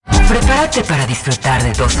Prepárate para disfrutar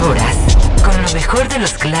de 2 horas con lo mejor de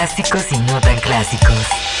los clásicos y no tan clásicos.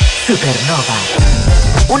 Supernova.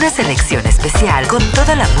 Una selección especial con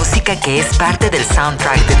toda la música que es parte del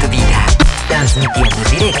soundtrack de tu vida. Transmitiendo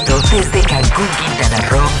en directo desde Cancún, Quintana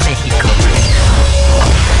Roo, México.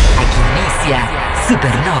 Aquí inicia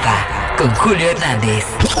Supernova con Julio Hernández.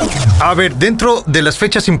 A ver, dentro de las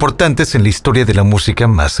fechas importantes en la historia de la música,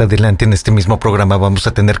 más adelante en este mismo programa vamos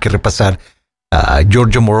a tener que repasar a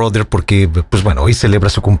Giorgio Moroder porque, pues bueno, hoy celebra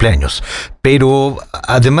su cumpleaños. Pero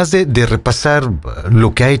además de repasar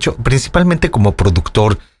lo que ha hecho, principalmente como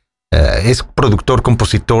productor, es productor,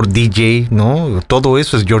 compositor, DJ, ¿no? Todo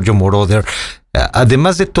eso es Giorgio Moroder.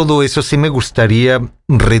 Además de todo eso, sí me gustaría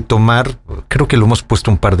retomar, creo que lo hemos puesto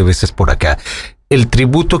un par de veces por acá, el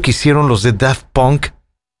tributo que hicieron los de Daft Punk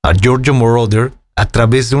a Giorgio Moroder a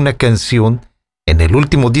través de una canción en el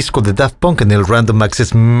último disco de Daft Punk, en el Random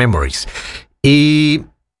Access Memories. Y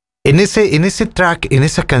en ese track, en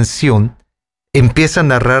esa canción, empieza a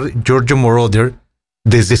narrar Giorgio Moroder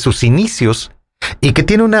desde sus inicios y que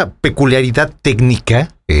tiene una peculiaridad técnica,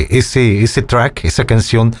 ese track, esa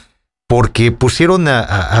canción, porque pusieron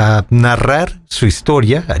a narrar su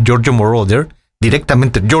historia a Giorgio Moroder,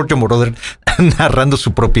 directamente Giorgio Moroder narrando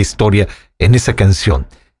su propia historia en esa canción.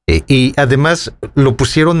 Y además lo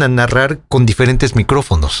pusieron a narrar con diferentes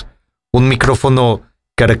micrófonos. Un micrófono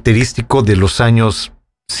característico de los años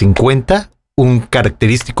 50, un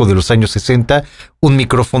característico de los años 60, un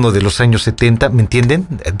micrófono de los años 70, ¿me entienden?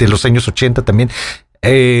 De los años 80 también.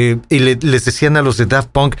 Y les decían a los de Daft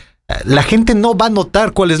Punk, la gente no va a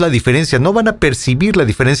notar cuál es la diferencia, no van a percibir la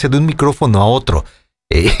diferencia de un micrófono a otro.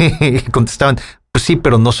 Contestaban, pues sí,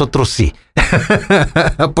 pero nosotros sí.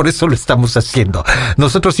 Por eso lo estamos haciendo.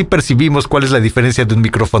 Nosotros sí percibimos cuál es la diferencia de un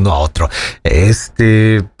micrófono a otro. Es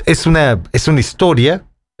una historia,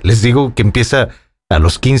 les digo, que empieza a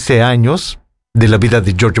los 15 años de la vida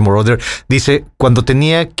de Giorgio Moroder. Dice, cuando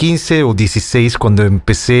tenía 15 o 16, cuando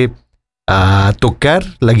empecé a tocar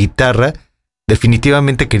la guitarra,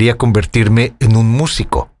 definitivamente quería convertirme en un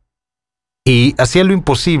músico. Y hacía lo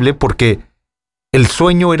imposible porque el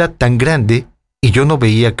sueño era tan grande y yo no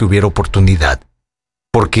veía que hubiera oportunidad.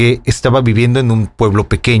 Porque estaba viviendo en un pueblo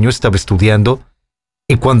pequeño, estaba estudiando,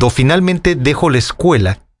 y cuando finalmente dejo la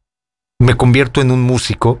escuela, me convierto en un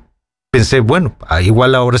músico, pensé, bueno,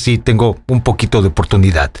 igual ahora sí tengo un poquito de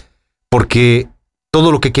oportunidad. Porque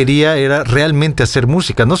todo lo que quería era realmente hacer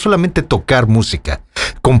música, no solamente tocar música,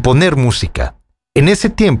 componer música. En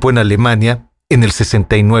ese tiempo, en Alemania, en el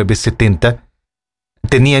 69, 70,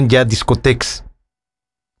 tenían ya discotecas.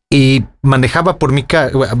 Y manejaba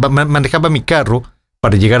mi carro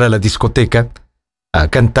para llegar a la discoteca, a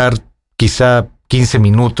cantar quizá 15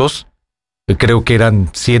 minutos, creo que eran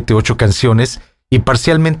 7, 8 canciones, y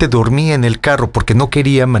parcialmente dormía en el carro porque no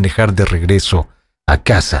quería manejar de regreso a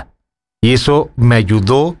casa. Y eso me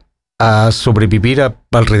ayudó a sobrevivir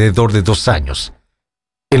alrededor de 2 años.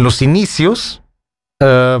 En los inicios,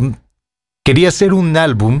 quería hacer un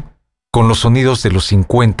álbum con los sonidos de los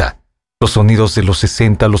 50, los sonidos de los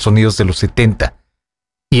 60, los sonidos de los 70.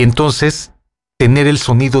 Y entonces, tener el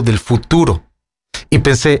sonido del futuro. Y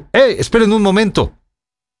pensé, esperen un momento.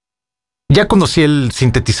 Ya conocí el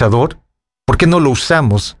sintetizador, ¿por qué no lo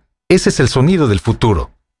usamos? Ese es el sonido del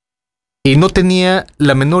futuro. Y no tenía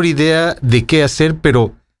la menor idea de qué hacer,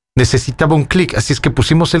 pero necesitaba un clic, así es que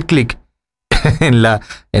pusimos el clic en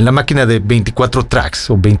la máquina de 24 tracks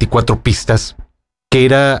o 24 pistas, que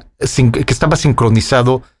estaba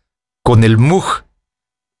sincronizado con el Moog,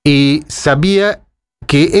 y sabía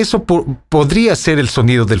que eso podría ser el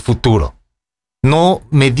sonido del futuro. No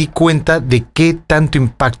me di cuenta de qué tanto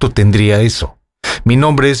impacto tendría eso. Mi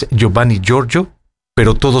nombre es Giovanni Giorgio,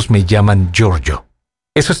 pero todos me llaman Giorgio.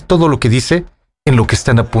 Eso es todo lo que dice en lo que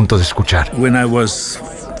están a punto de escuchar. When I was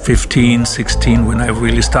 15, 16, when I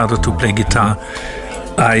really started to play guitar,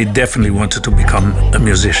 I definitely wanted to become a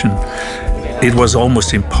musician. It was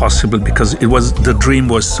almost impossible because the dream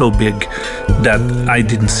was so big that I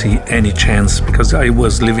didn't see any chance because I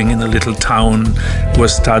was living in a little town,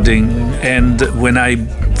 was studying, and when I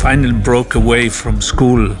finally broke away from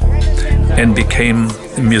school and became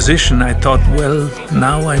a musician, I thought, well,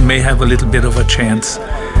 now I may have a little bit of a chance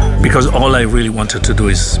because all I really wanted to do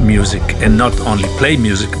is music, and not only play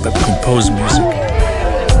music but compose music.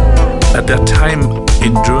 At that time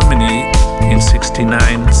in Germany, in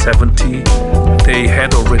 69, 70, they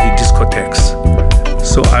had already discotheques.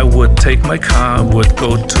 So I would take my car, would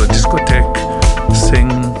go to a discotheque, sing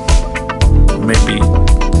maybe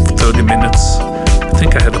 30 minutes. I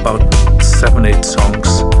think I had about 7, 8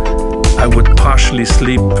 songs. I would partially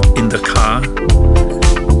sleep in the car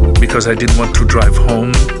because I didn't want to drive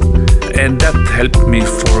home. And that helped me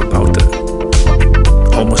for about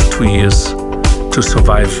almost 2 years to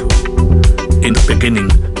survive in the beginning.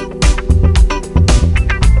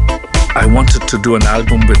 I wanted to do an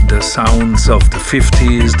album with the sounds of the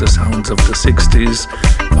 50s, the sounds of the 60s,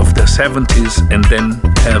 of the 70s, and then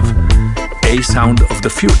have a sound of the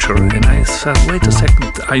future. And I said, wait a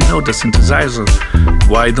second, I know the synthesizer.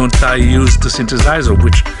 Why don't I use the synthesizer,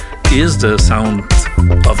 which is the sound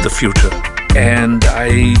of the future? And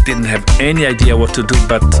I didn't have any idea what to do,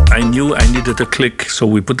 but I knew I needed a click. So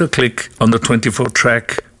we put a click on the 24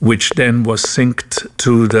 track, which then was synced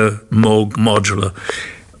to the Moog modular.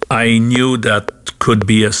 I knew that could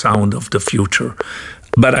be a sound of the future,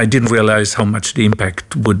 but I didn't realize how much the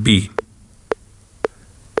impact would be.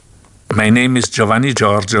 My name is Giovanni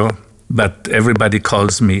Giorgio, but everybody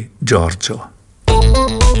calls me Giorgio.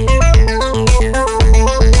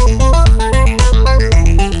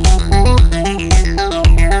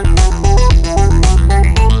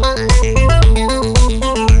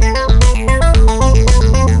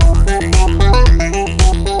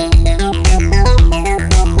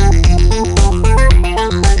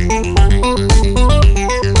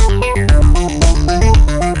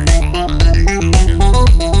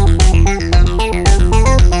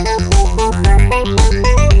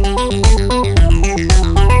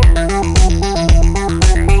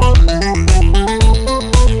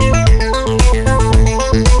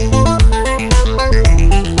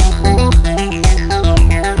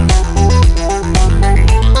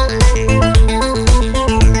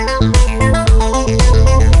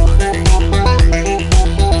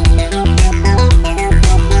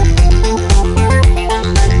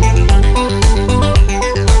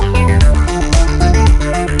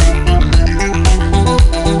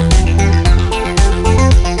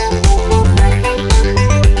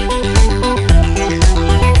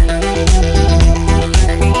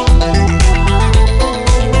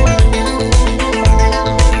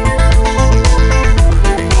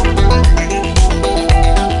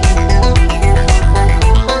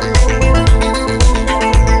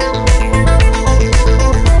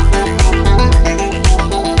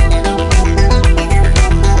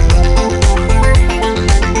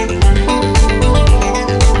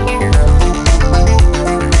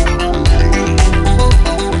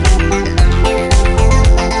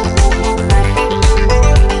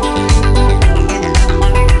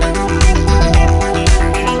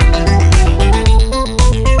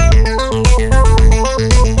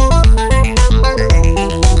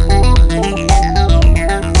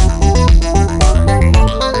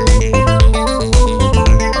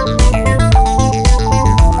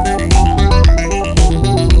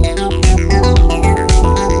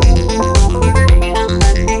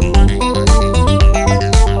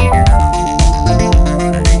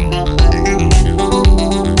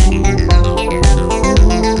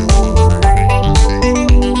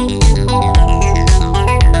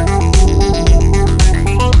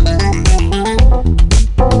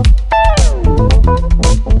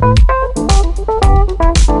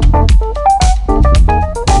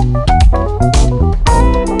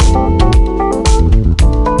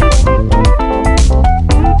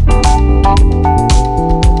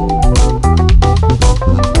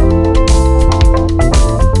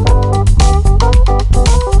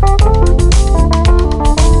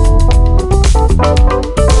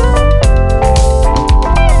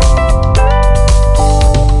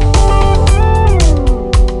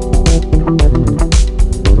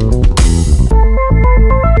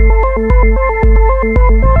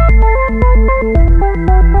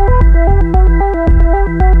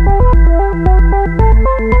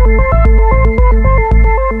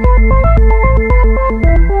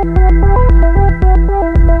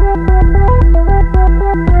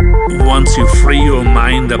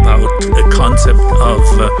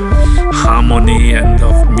 harmony and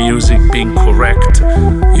of music being correct,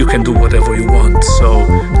 you can do whatever you want. So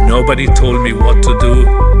nobody told me what to do,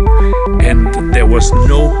 and there was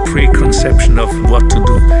no preconception of what to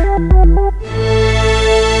do.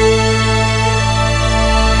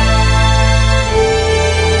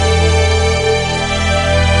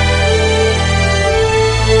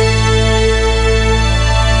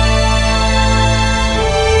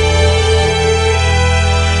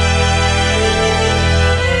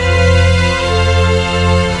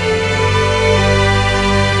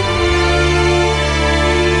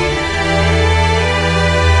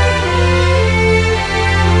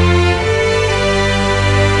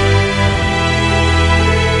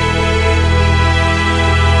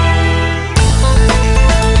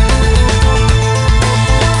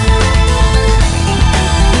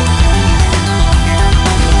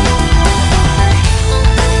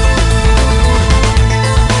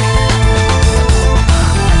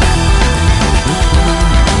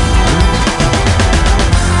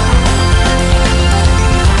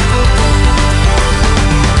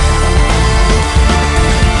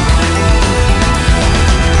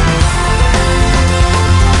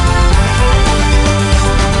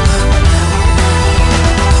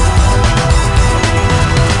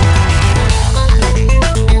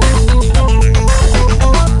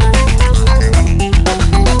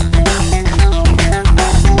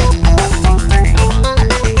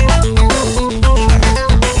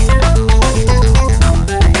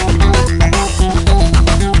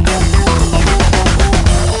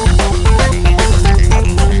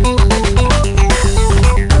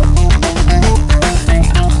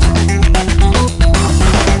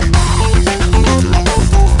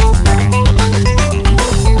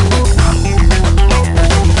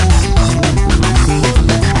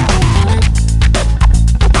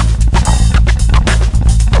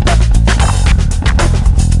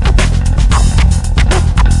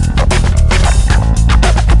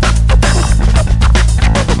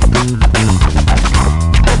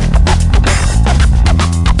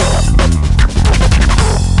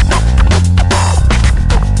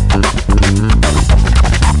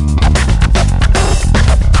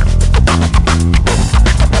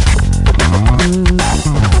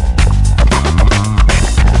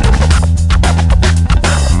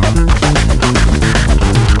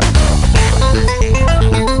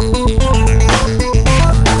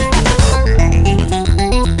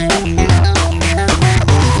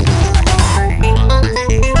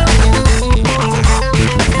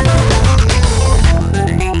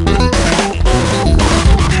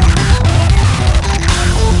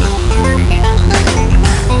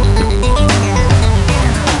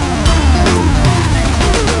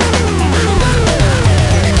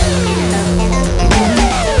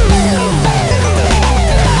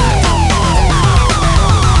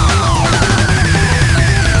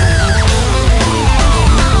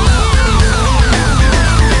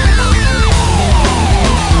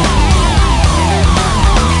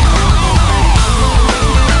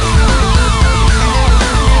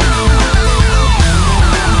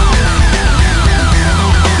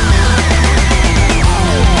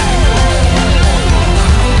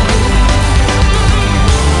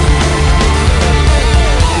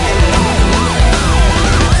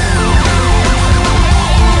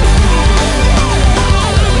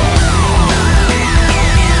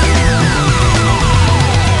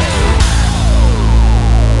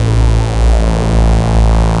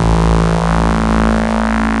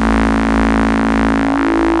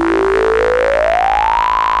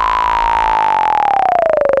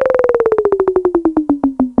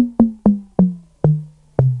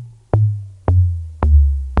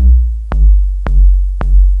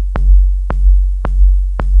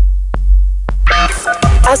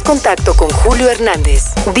 Haz contacto con Julio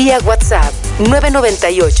Hernández vía WhatsApp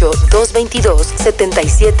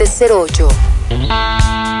 998-222-7708.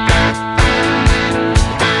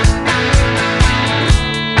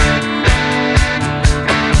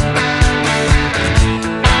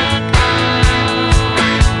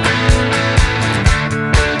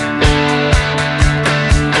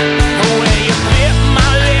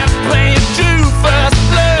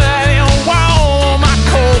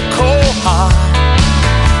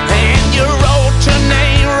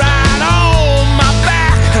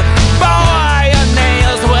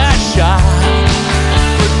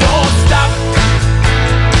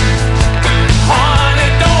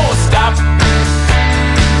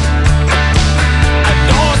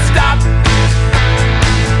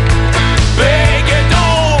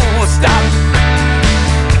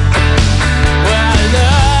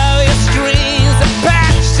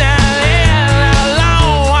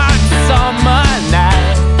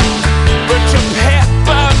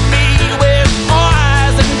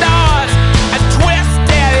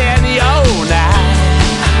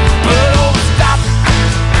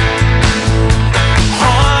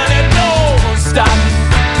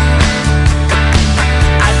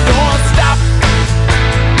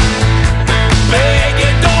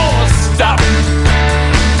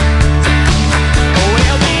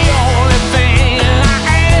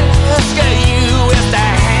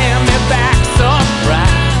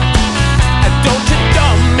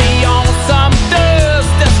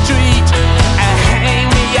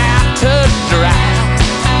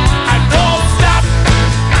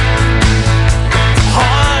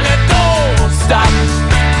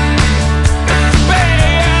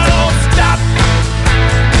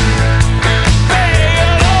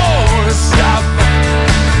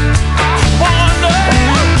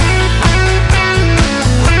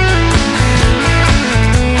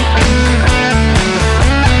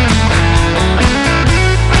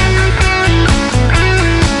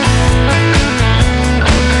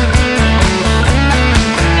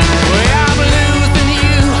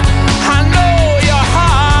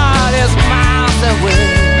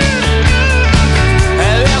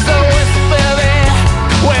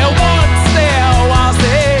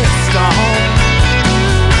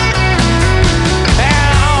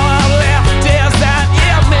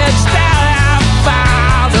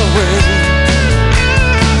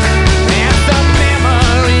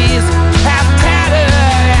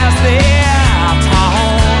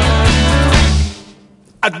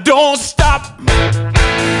 Don't stop.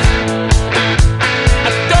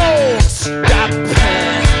 Don't stop.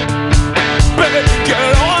 Baby,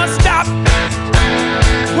 girl, don't stop.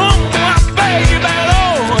 Oh, my baby,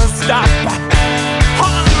 don't stop.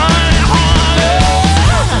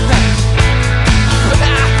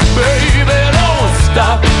 Baby, don't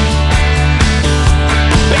stop.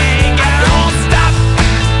 Baby, don't stop.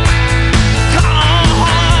 Come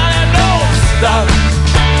on, don't stop.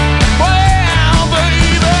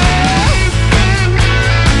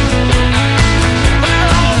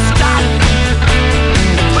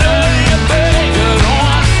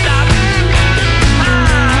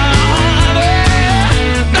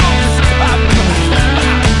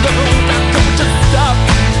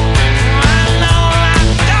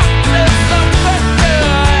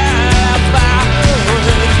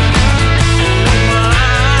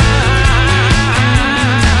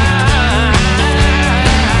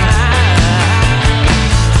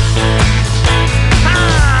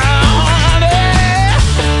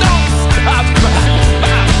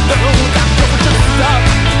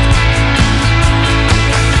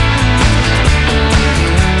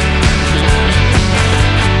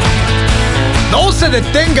 Se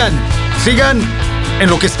detengan, sigan en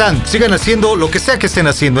lo que están, sigan haciendo lo que sea que estén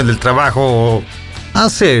haciendo en el trabajo,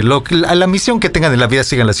 la misión que tengan en la vida,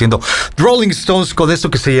 sigan haciendo. Rolling Stones con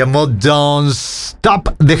esto que se llamó Don't Stop.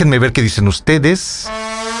 Déjenme ver qué dicen ustedes.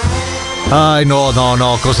 Ay, no,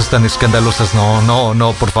 cosas tan escandalosas,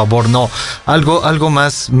 no, por favor, no. Algo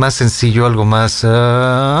más sencillo, algo más...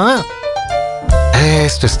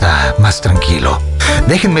 Esto está más tranquilo.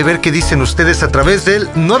 Déjenme ver qué dicen ustedes a través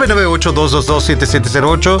del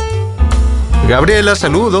 998-222-7708. Gabriela,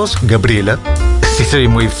 saludos. Gabriela. Sí, soy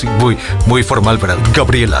muy formal, ¿verdad?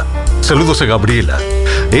 Gabriela. Saludos a Gabriela.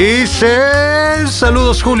 Dice,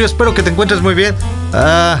 saludos, Julio, espero que te encuentres muy bien.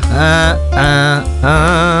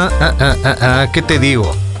 ¿Qué te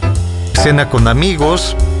digo? Cena con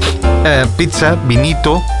amigos, pizza,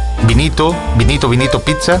 vinito, pizza,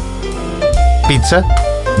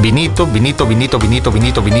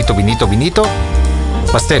 vinito,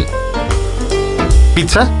 pastel,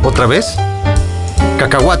 pizza, otra vez,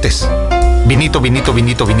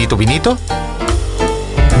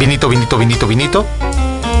 Vinito, vinito, vinito, vinito.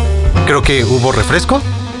 Creo que hubo refresco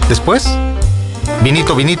después.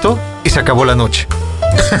 Vinito, vinito, y se acabó la noche.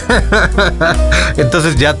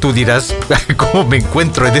 Entonces ya tú dirás cómo me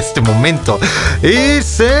encuentro en este momento.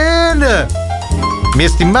 Dicen, mi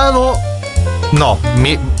estimado,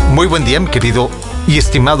 muy buen día, mi querido y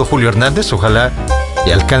estimado Julio Hernández. Ojalá y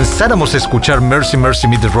alcanzáramos a escuchar Mercy, Mercy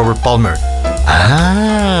Me de Robert Palmer.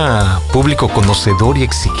 Público conocedor y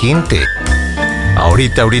exigente.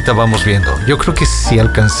 Ahorita vamos viendo. Yo creo que sí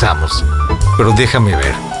alcanzamos, pero déjame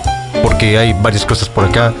ver, porque hay varias cosas por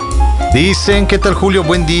acá. Dicen, ¿qué tal, Julio?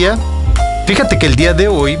 Buen día. Fíjate que el día de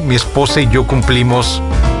hoy mi esposa y yo cumplimos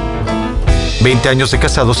 20 años de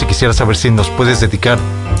casados y quisiera saber si nos puedes dedicar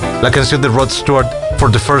la canción de Rod Stewart,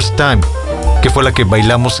 For the First Time, que fue la que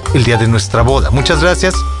bailamos el día de nuestra boda. Muchas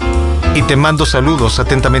gracias y te mando saludos.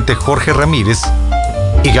 Atentamente, Jorge Ramírez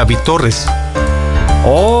y Gaby Torres.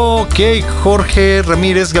 Ok, Jorge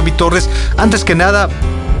Ramírez, Gaby Torres. Antes que nada,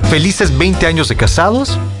 felices 20 años de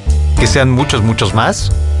casados. Que sean muchos, muchos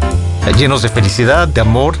más. Llenos de felicidad, de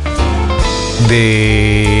amor,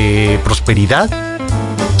 de prosperidad.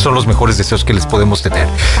 Son los mejores deseos que les podemos tener.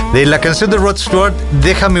 De la canción de Rod Stewart,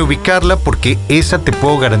 déjame ubicarla porque esa te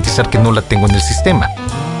puedo garantizar que no la tengo en el sistema.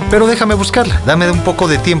 Pero déjame buscarla, dame un poco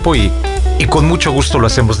de tiempo y con mucho gusto lo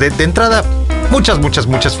hacemos. De entrada,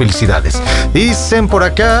 muchas felicidades. Dicen por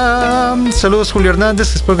acá, saludos Julio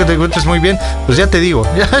Hernández, espero que te encuentres muy bien. Pues ya te digo,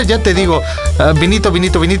 ya te digo, vinito,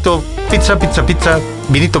 vinito, vinito, pizza, pizza, pizza,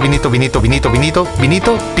 vinito, vinito, vinito, vinito, vinito,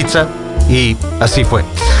 vinito, pizza. Y así fue.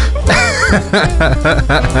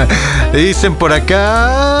 Dicen por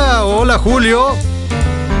acá, hola Julio.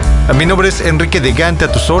 Mi nombre es Enrique de Gante,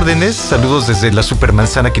 a tus órdenes. Saludos desde la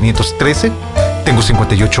Supermanzana 513. Tengo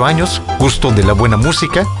 58 años, gusto de la buena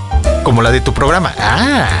música, como la de tu programa.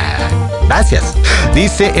 Gracias.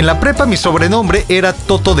 Dice, en la prepa mi sobrenombre era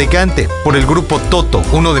Toto de Gante, por el grupo Toto,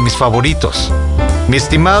 uno de mis favoritos. Mi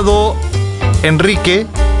estimado Enrique,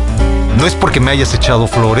 no es porque me hayas echado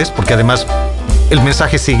flores, porque además el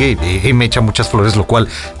mensaje sigue y me echa muchas flores, lo cual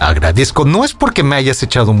agradezco. No es porque me hayas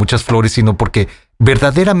echado muchas flores, sino porque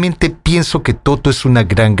verdaderamente pienso que Toto es una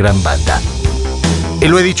gran banda. Y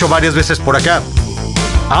lo he dicho varias veces por acá.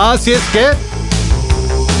 Así es que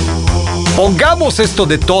pongamos esto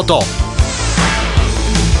de Toto.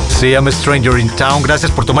 Se llama Stranger in Town.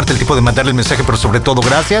 Gracias por tomarte el tiempo de mandarle el mensaje, pero sobre todo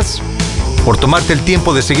gracias por tomarte el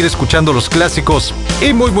tiempo de seguir escuchando los clásicos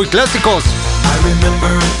y muy clásicos. I remember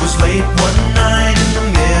it was late one night in the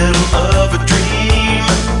middle of a dream.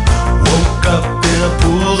 Woke up in a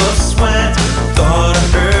pool of sweat, thought I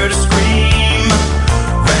heard a scream.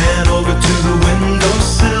 Ran over to the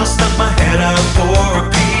windowsill, stuck my head out for a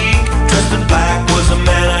peek. Dressed in black was a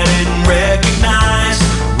man I didn't recognize,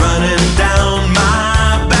 running down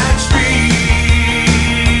my back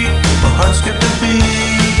street. My heart skipped a beat.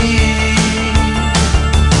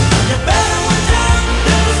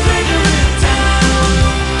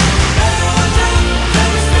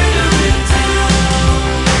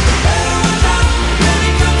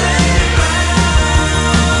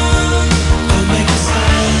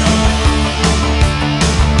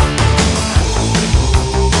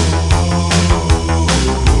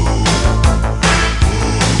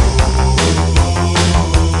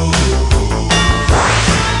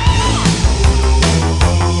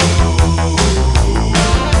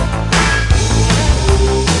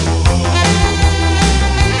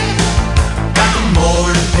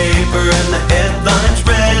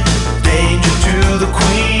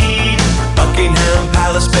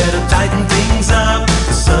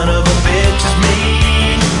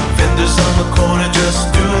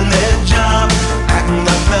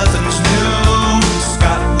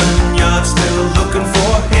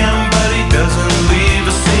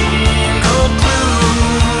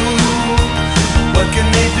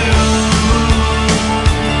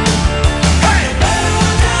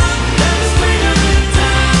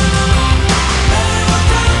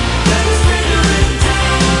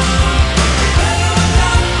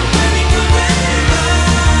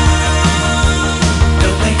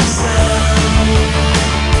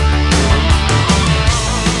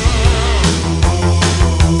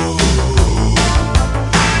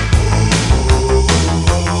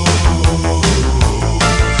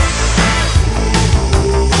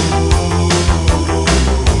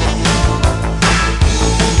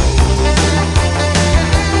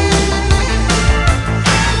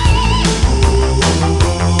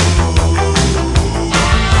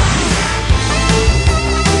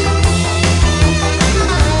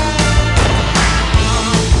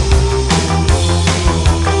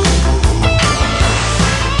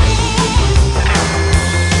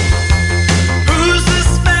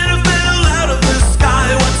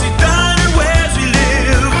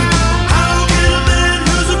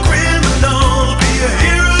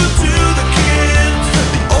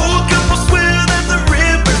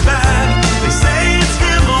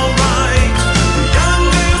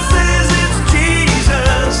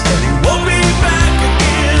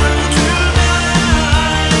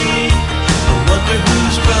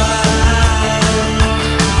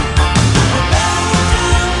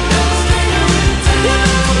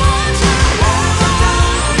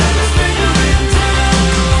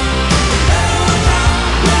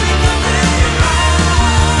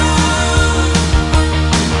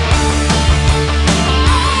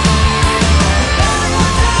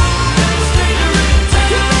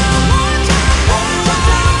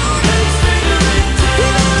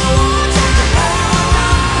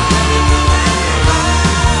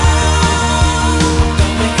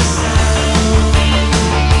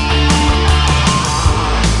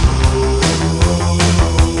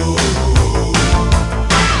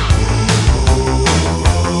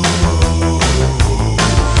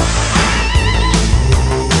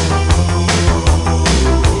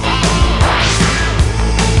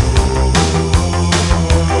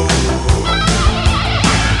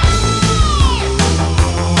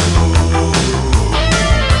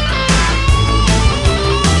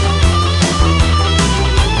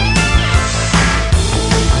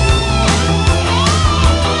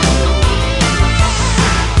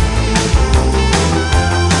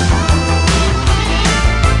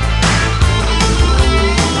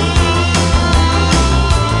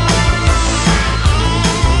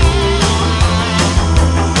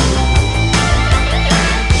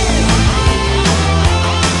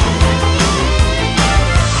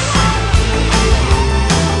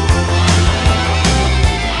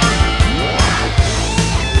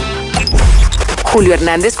 Julio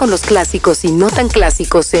Hernández con los clásicos y no tan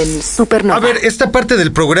clásicos en Supernova. A ver, esta parte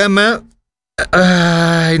del programa,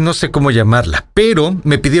 no sé cómo llamarla, pero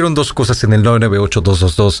me pidieron dos cosas en el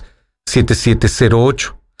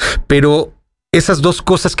 998-222-7708. Pero esas dos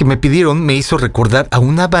cosas que me pidieron me hizo recordar a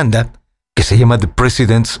una banda que se llama The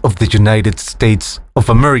Presidents of the United States of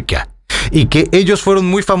America, y que ellos fueron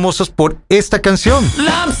muy famosos por esta canción.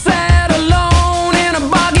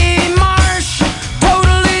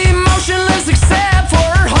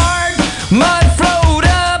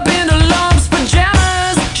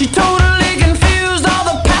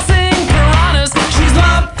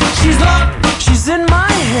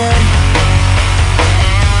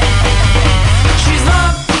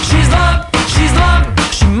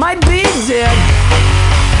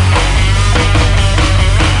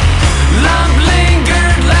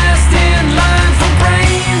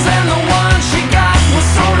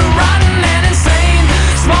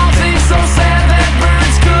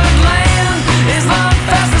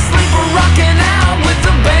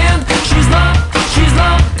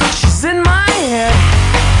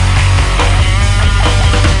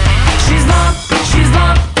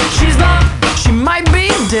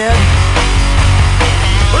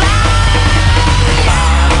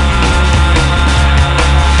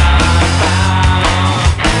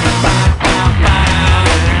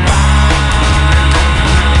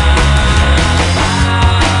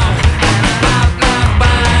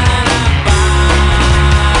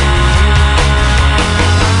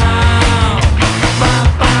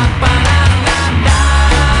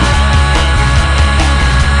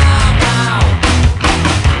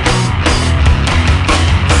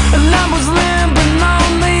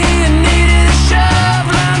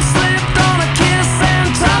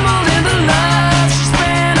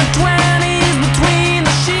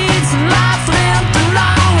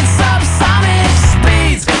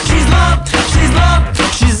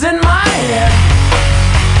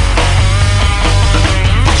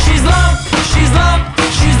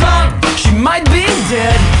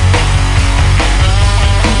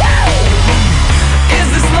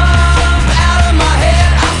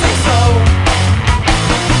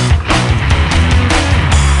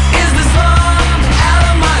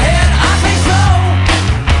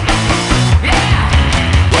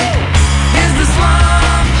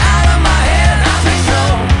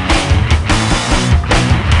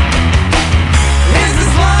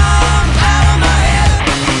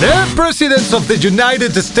 Presidents of the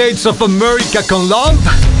United States of America con Lump.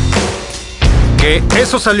 Que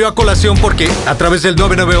eso salió a colación porque a través del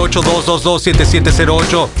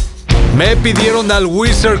 998-222-7708 me pidieron al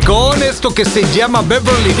Wizard con esto que se llama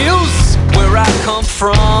Beverly Hills. Where I come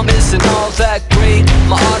from isn't all that great.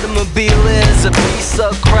 My automobile is a piece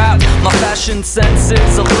of crap. My fashion sense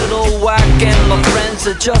is a little whack, and my friends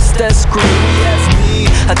are just as screwy as me.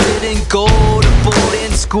 I didn't go to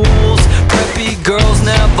boarding schools. Preppy girls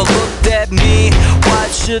never looked at me. Why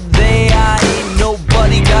should they? I ain't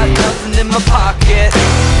nobody, got nothing in my pocket.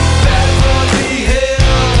 Beverly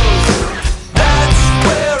Hills, that's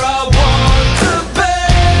where I want to be.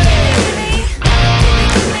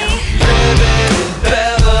 Living in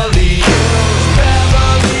Beverly Hills,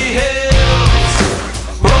 Beverly Hills,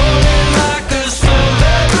 rolling like a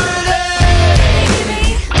celebrity.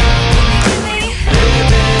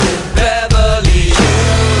 Living in Beverly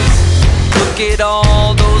Hills. Look at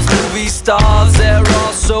all those movie stars, they're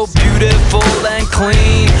all so beautiful and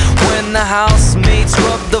clean. When the housemates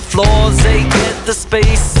rub the floors, they get the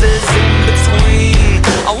spaces in between.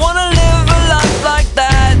 I wanna live a life like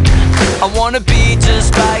that. I wanna be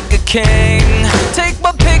just like a king. Take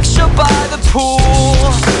my picture by the pool,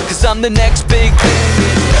 cause I'm the next big thing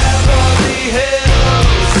in Beverly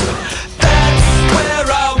Hills. That's where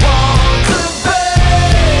I want to be.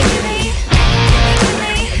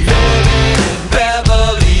 Living in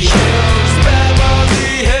Beverly Hills,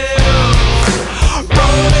 Beverly Hills,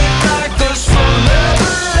 rolling like a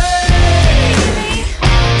celebrity.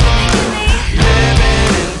 Living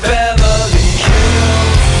in Beverly Hills.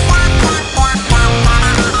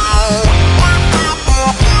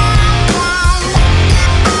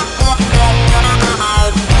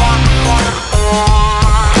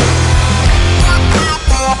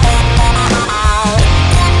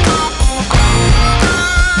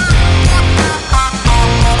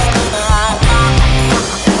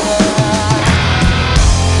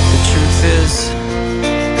 The truth is,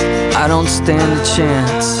 I don't stand a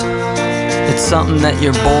chance. It's something that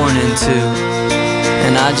you're born into,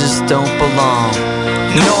 and I just don't belong.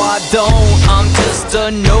 No, I don't. I'm just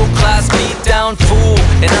a no-class beat-down fool,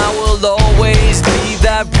 and I will always be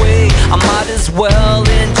that way. I might as well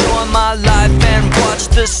enjoy my life and watch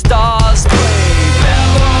the stars play.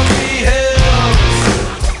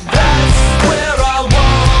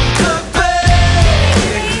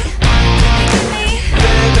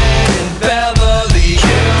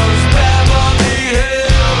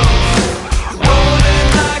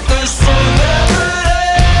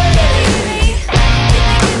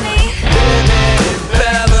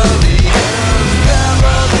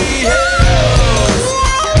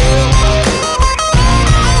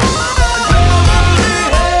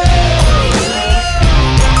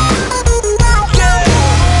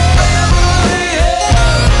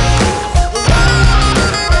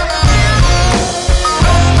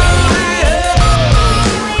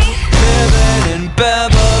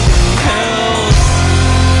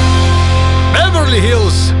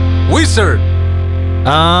 Hills, Wizard.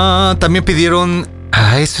 También pidieron...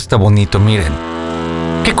 eso está bonito, miren.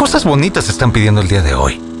 ¿Qué cosas bonitas están pidiendo el día de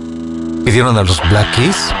hoy? Pidieron a los Black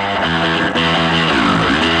Keys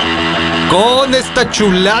con esta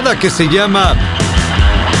chulada que se llama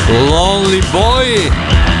Lonely Boy.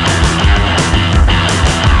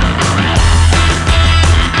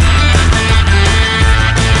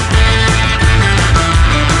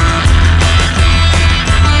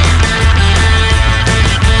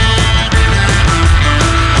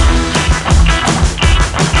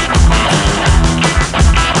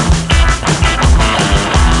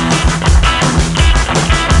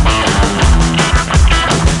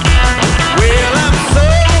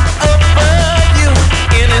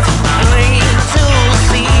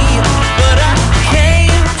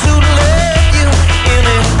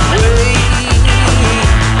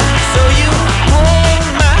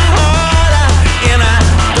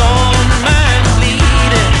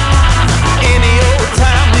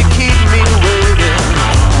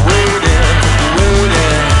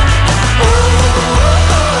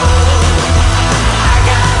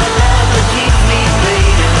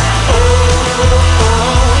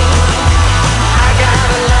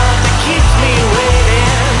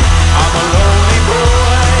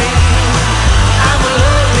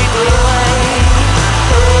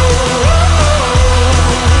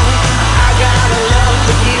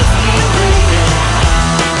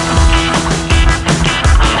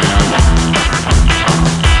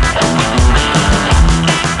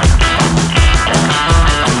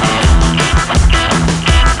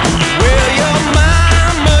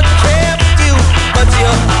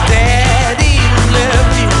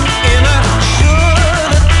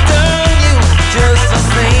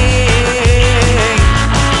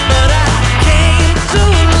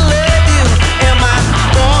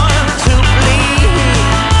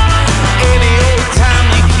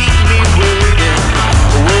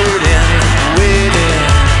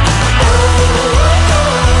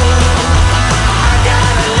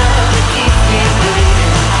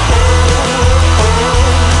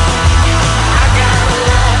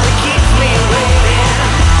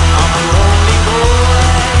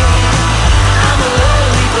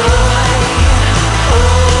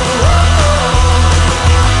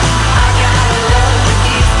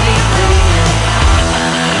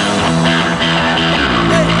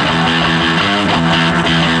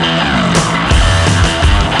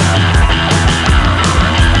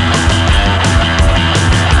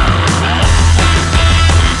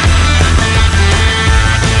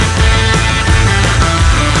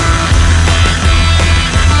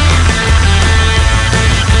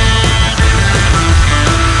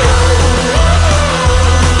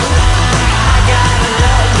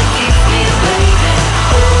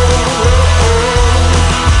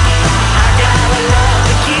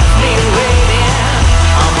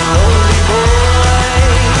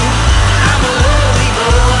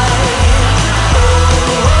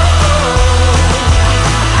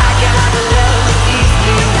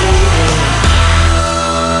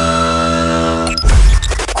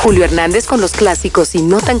 Julio Hernández con los clásicos y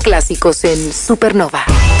no tan clásicos en Supernova.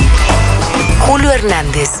 Julio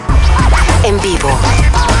Hernández, en vivo.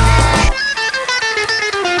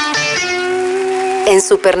 En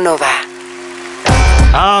Supernova.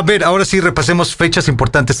 A ver, ahora sí repasemos fechas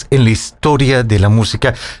importantes en la historia de la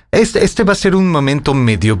música. Este va a ser un momento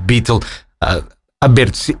medio Beatle. A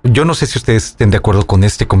ver, yo no sé si ustedes estén de acuerdo con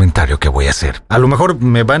este comentario que voy a hacer. A lo mejor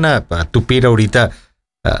me van a tupir ahorita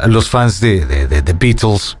los fans de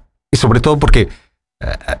Beatles, y sobre todo porque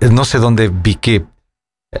no sé dónde vi que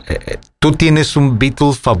tú tienes un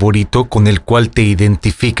Beatle favorito con el cual te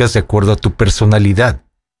identificas de acuerdo a tu personalidad.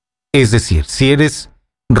 Es decir, si eres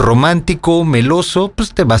romántico, meloso,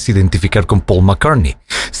 pues te vas a identificar con Paul McCartney.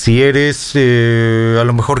 Si eres a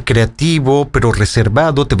lo mejor creativo pero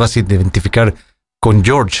reservado, te vas a identificar con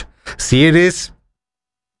George. Si eres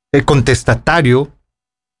contestatario,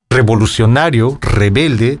 revolucionario,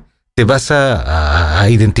 rebelde, te vas a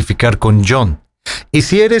identificar con John. Y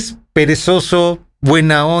si eres perezoso,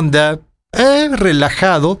 buena onda,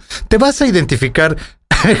 relajado, te vas a identificar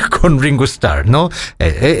con Ringo Starr, ¿no?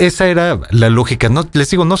 Esa era la lógica. No, les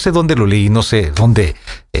digo, no sé dónde lo leí, no sé dónde.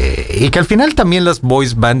 Y que al final también las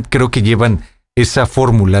boys band creo que llevan esa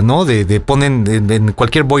fórmula, ¿no? De ponen en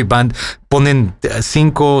cualquier boy band, ponen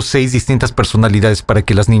 5 o 6 distintas personalidades para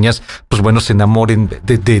que las niñas, pues bueno, se enamoren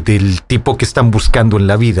del tipo que están buscando en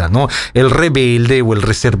la vida, ¿no? El rebelde, o el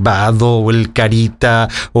reservado, o el carita,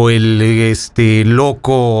 o el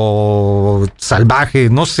loco, salvaje,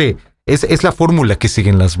 no sé. Es la fórmula que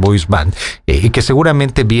siguen las boys band, y que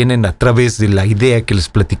seguramente vienen a través de la idea que les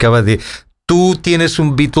platicaba de tú tienes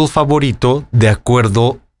un Beatle favorito de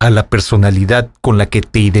acuerdo a la personalidad con la que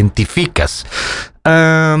te identificas.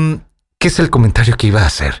 ¿Qué es el comentario que iba a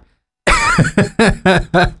hacer?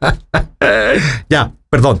 Ya,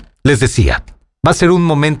 perdón, les decía, va a ser un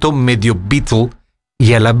momento medio Beatle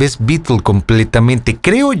y a la vez Beatle completamente.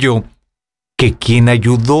 Creo yo que quien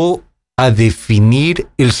ayudó a definir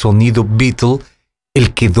el sonido Beatle,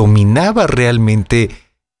 el que dominaba realmente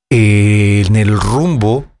en el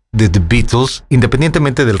rumbo de The Beatles,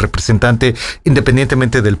 independientemente del representante,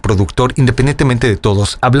 independientemente del productor, independientemente de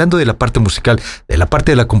todos, hablando de la parte musical, de la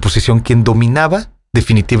parte de la composición, quien dominaba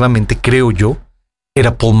definitivamente, creo yo,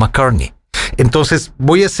 era Paul McCartney. Entonces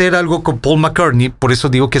voy a hacer algo con Paul McCartney, por eso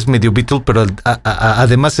digo que es medio Beatle, pero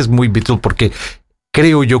además es muy Beatle porque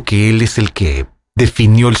creo yo que él es el que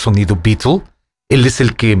definió el sonido Beatle, él es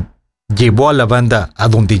el que llevó a la banda a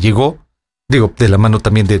donde llegó, digo, de la mano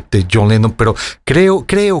también de John Lennon, pero creo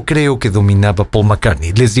que dominaba Paul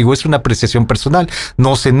McCartney. Les digo, es una apreciación personal.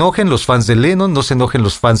 No se enojen los fans de Lennon, no se enojen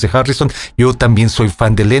los fans de Harrison. Yo también soy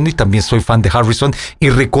fan de Lennon y también soy fan de Harrison y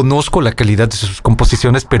reconozco la calidad de sus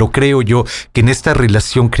composiciones, pero creo yo que en esta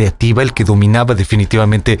relación creativa el que dominaba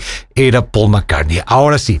definitivamente era Paul McCartney.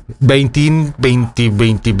 Ahora sí,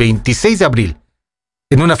 26 de abril,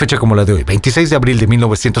 en una fecha como la de hoy, 26 de abril de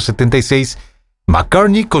 1976,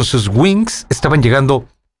 McCartney con sus Wings estaban llegando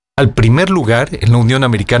al primer lugar en la Unión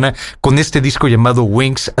Americana con este disco llamado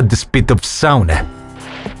Wings at the Speed of Sound,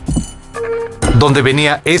 donde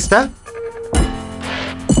venía esta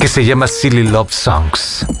que se llama Silly Love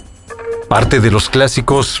Songs, parte de los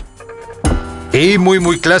clásicos y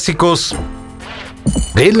muy clásicos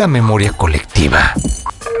de la memoria colectiva.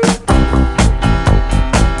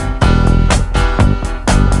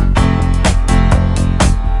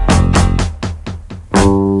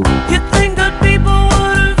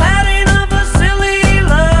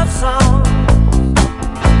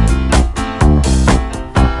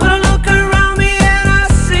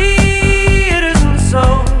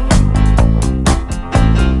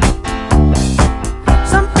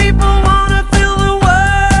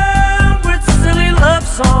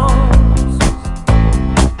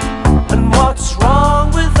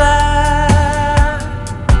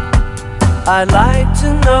 I'd like to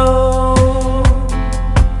know,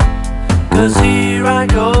 'cause here I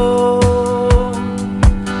go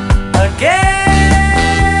again.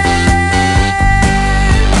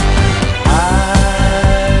 I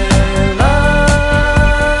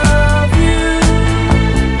love you.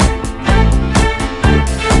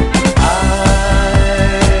 I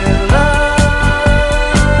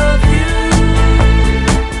love you.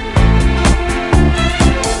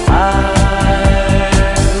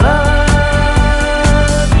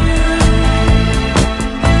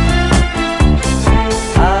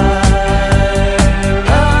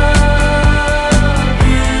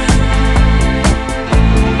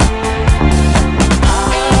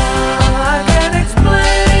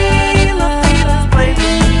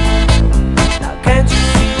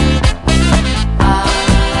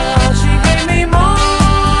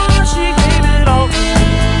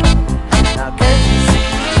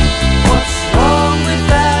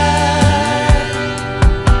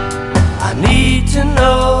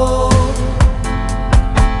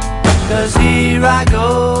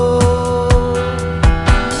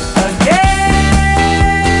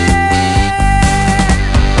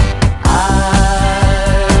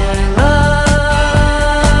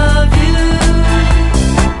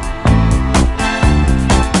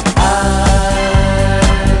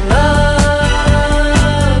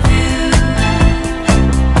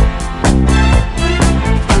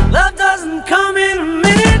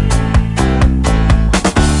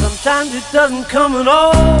 Doesn't come at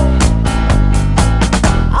all.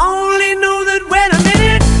 I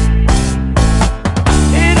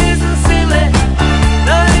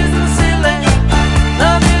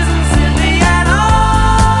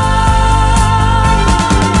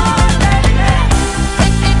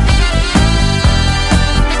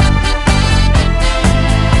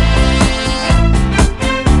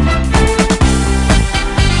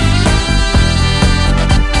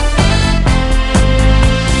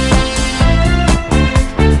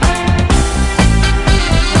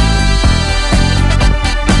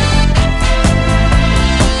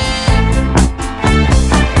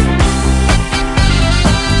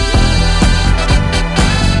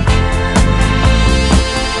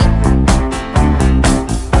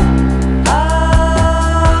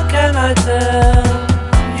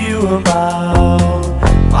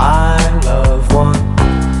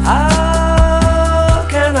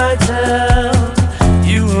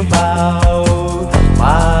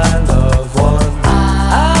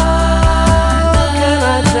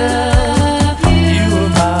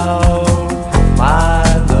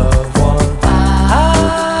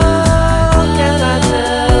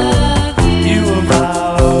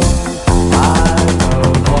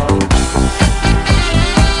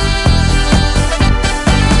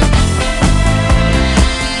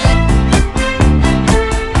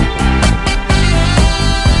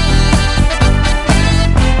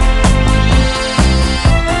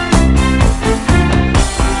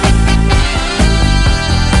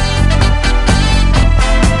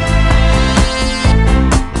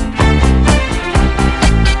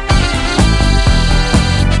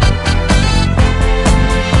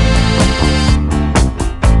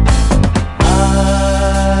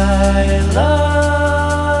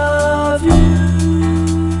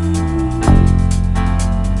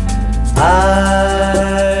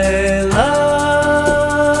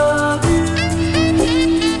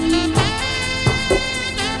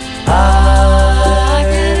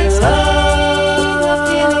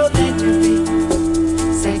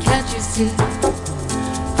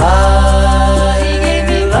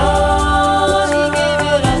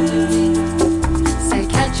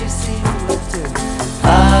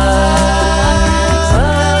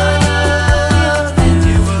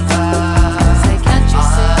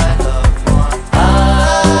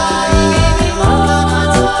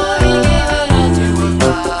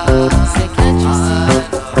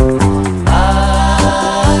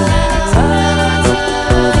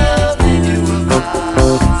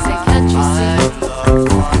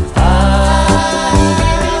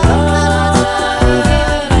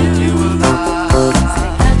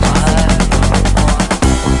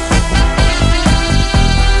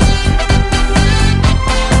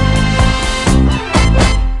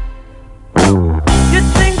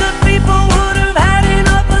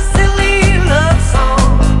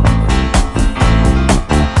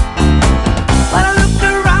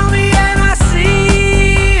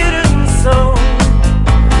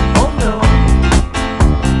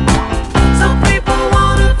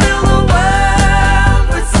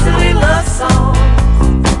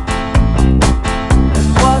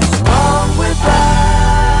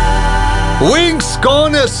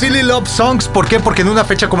Silly Love Songs. ¿Por qué? Porque en una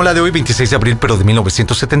fecha como la de hoy, 26 de abril, pero de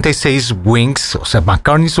 1976, Wings, o sea,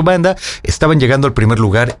 McCartney y su banda, estaban llegando al primer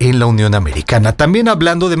lugar en la Unión Americana. También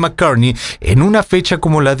hablando de McCartney, en una fecha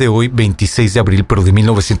como la de hoy, 26 de abril, pero de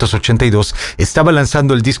 1982, estaba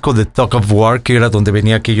lanzando el disco de Tug of War, que era donde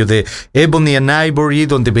venía aquello de Ebony and Ivory,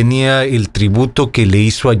 donde venía el tributo que le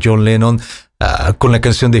hizo a John Lennon con la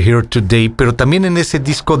canción de Here Today, pero también en ese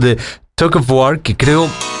disco de Tug of War, que creo,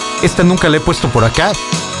 esta nunca la he puesto por acá,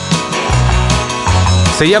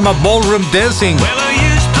 se llama Ballroom Dancing.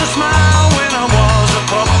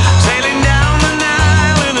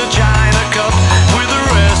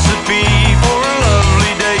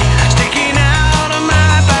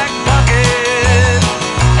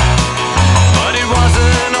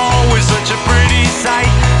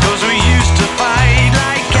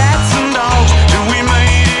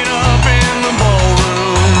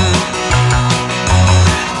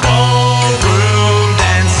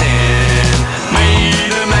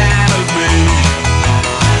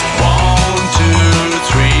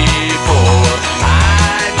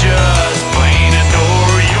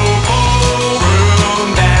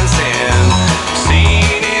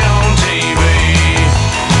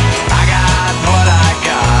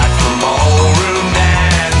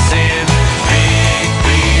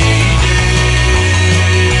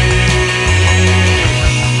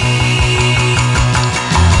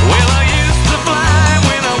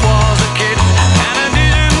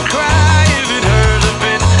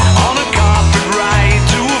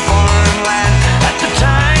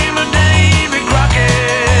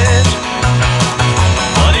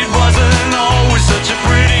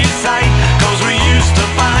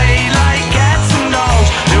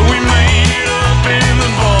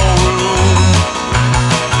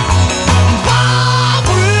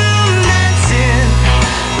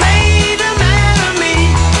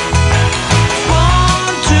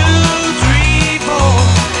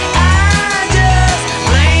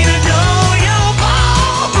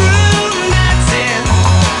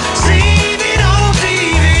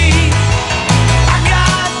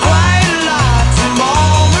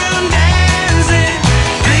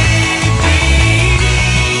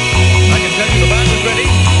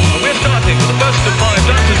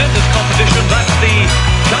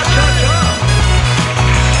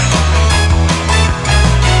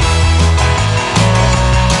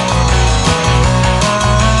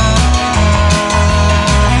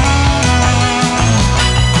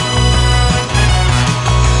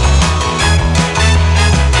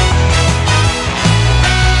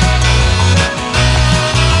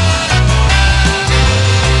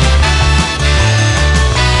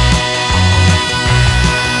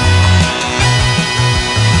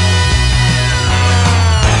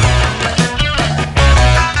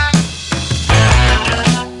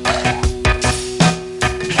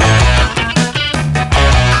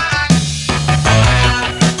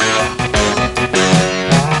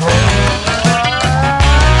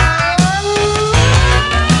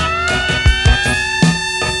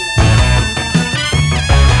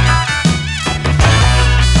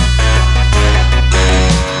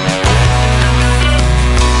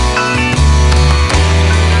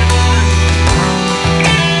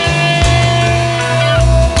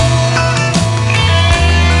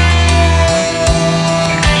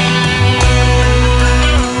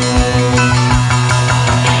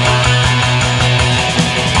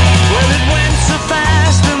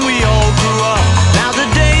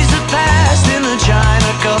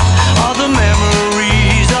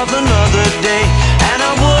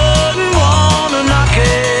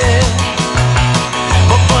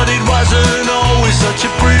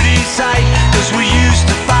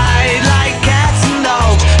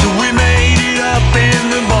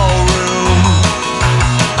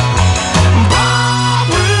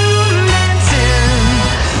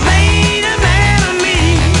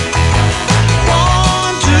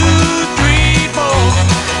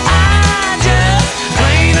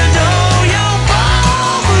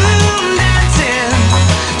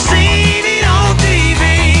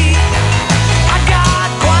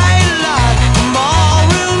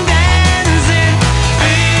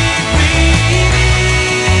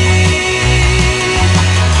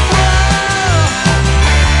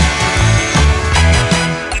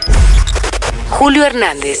 Julio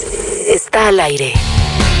Hernández está al aire.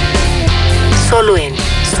 Solo en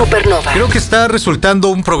Supernova. Creo que está resultando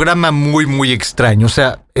un programa muy extraño. O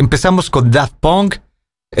sea, empezamos con Daft Punk,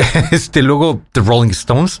 luego The Rolling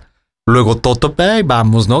Stones, luego Toto,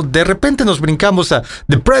 vamos, ¿no? De repente nos brincamos a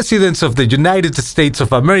The Presidents of the United States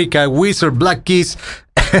of America, Weezer, Black Keys,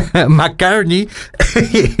 McCartney,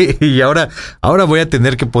 y ahora voy a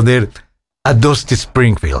tener que poner a Dusty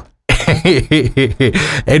Springfield.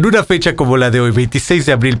 En una fecha como la de hoy, 26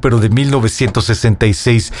 de abril, pero de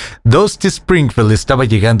 1966, Dusty Springfield estaba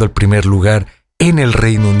llegando al primer lugar en el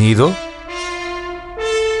Reino Unido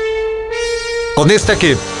con esta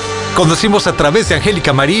que conocimos a través de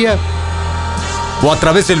Angélica María o a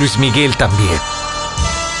través de Luis Miguel también.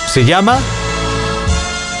 Se llama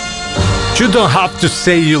You Don't Have to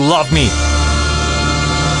Say You Love Me.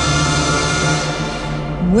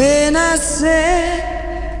 When I said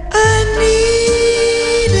I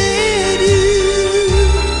needed you,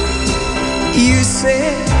 you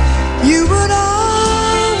said you would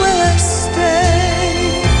always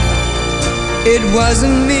stay. It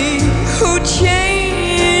wasn't me who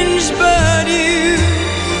changed but you,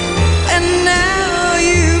 and now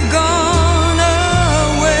you've gone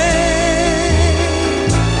away.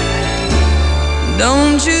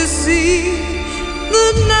 Don't you see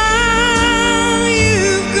that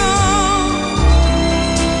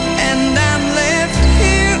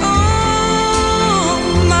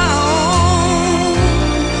now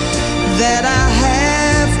that I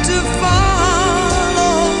have to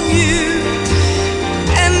follow you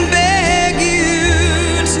and beg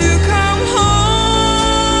you to come home.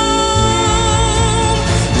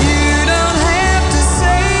 You don't have to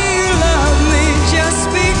say you love me, just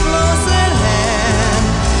be close at hand.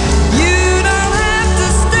 You don't have to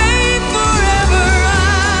stay forever,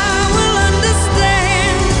 I will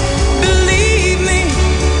understand. Believe me,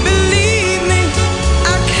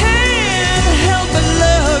 I can't help but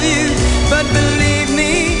love you. But believe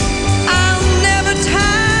me, I'll never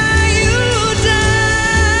tie you down.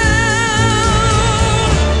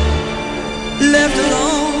 Left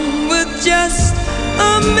alone with just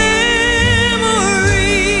a memory,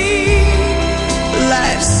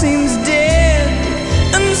 life seems dead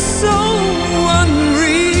and so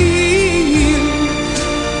unreal.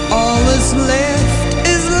 All that's left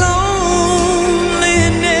is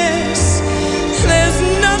loneliness. There's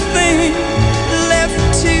nothing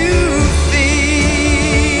left to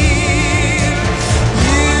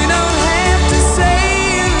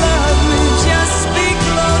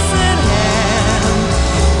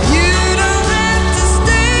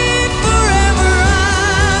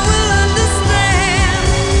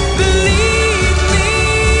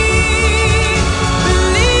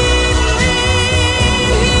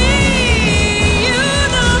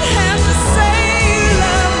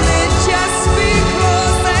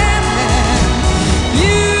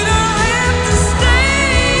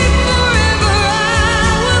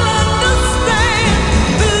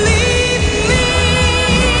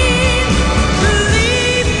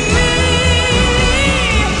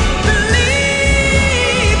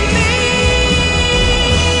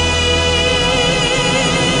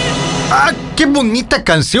 ¡Qué bonita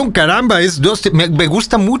canción, caramba! Es Dusty. Me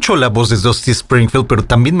gusta mucho la voz de Dusty Springfield, pero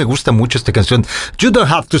también me gusta mucho esta canción, You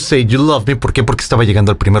Don't Have to Say You Love Me. ¿Por qué? Porque estaba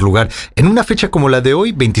llegando al primer lugar en una fecha como la de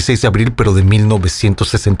hoy, 26 de abril, pero de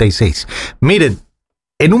 1966. Miren,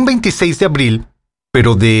 en un 26 de abril,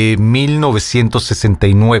 pero de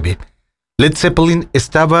 1969, Led Zeppelin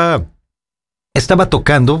estaba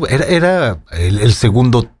tocando, era el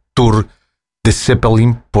segundo tour de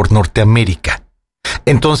Zeppelin por Norteamérica.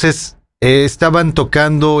 Entonces, estaban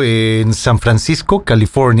tocando en San Francisco,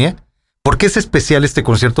 California. ¿Por qué es especial este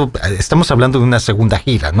concierto? Estamos hablando de una segunda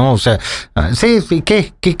gira, ¿no? O sea, sí,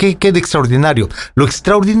 ¿qué de extraordinario? Lo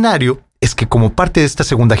extraordinario es que como parte de esta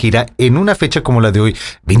segunda gira, en una fecha como la de hoy,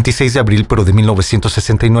 26 de abril, pero de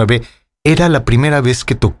 1969, era la primera vez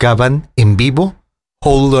que tocaban en vivo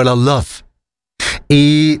Whole Lotta Love.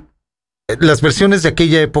 Y las versiones de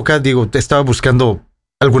aquella época, digo, estaba buscando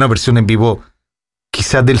alguna versión en vivo,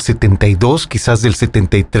 quizás del 72, quizás del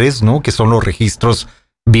 73, ¿no? Que son los registros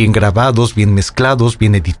bien grabados, bien mezclados,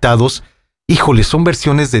 bien editados. Híjole, son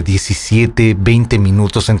versiones de 17, 20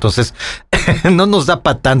 minutos, entonces no nos da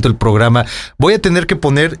para tanto el programa. Voy a tener que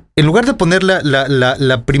poner, en lugar de poner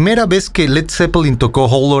la primera vez que Led Zeppelin tocó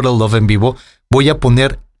Whole Lotta Love en vivo, voy a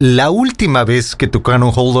poner la última vez que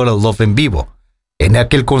tocaron Whole Lotta Love en vivo. En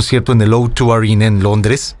aquel concierto en el O2 Arena en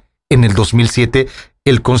Londres, en el 2007,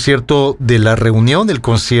 el concierto de la reunión, el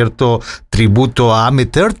concierto tributo a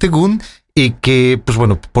Ahmet Ertegun, y que, pues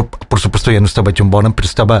bueno, por supuesto ya no estaba John Bonham, pero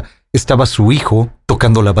estaba su hijo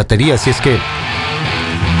tocando la batería, así es que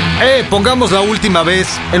pongamos la última vez,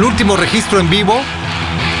 el último registro en vivo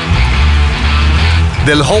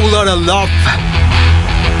del Whole Lotta Love.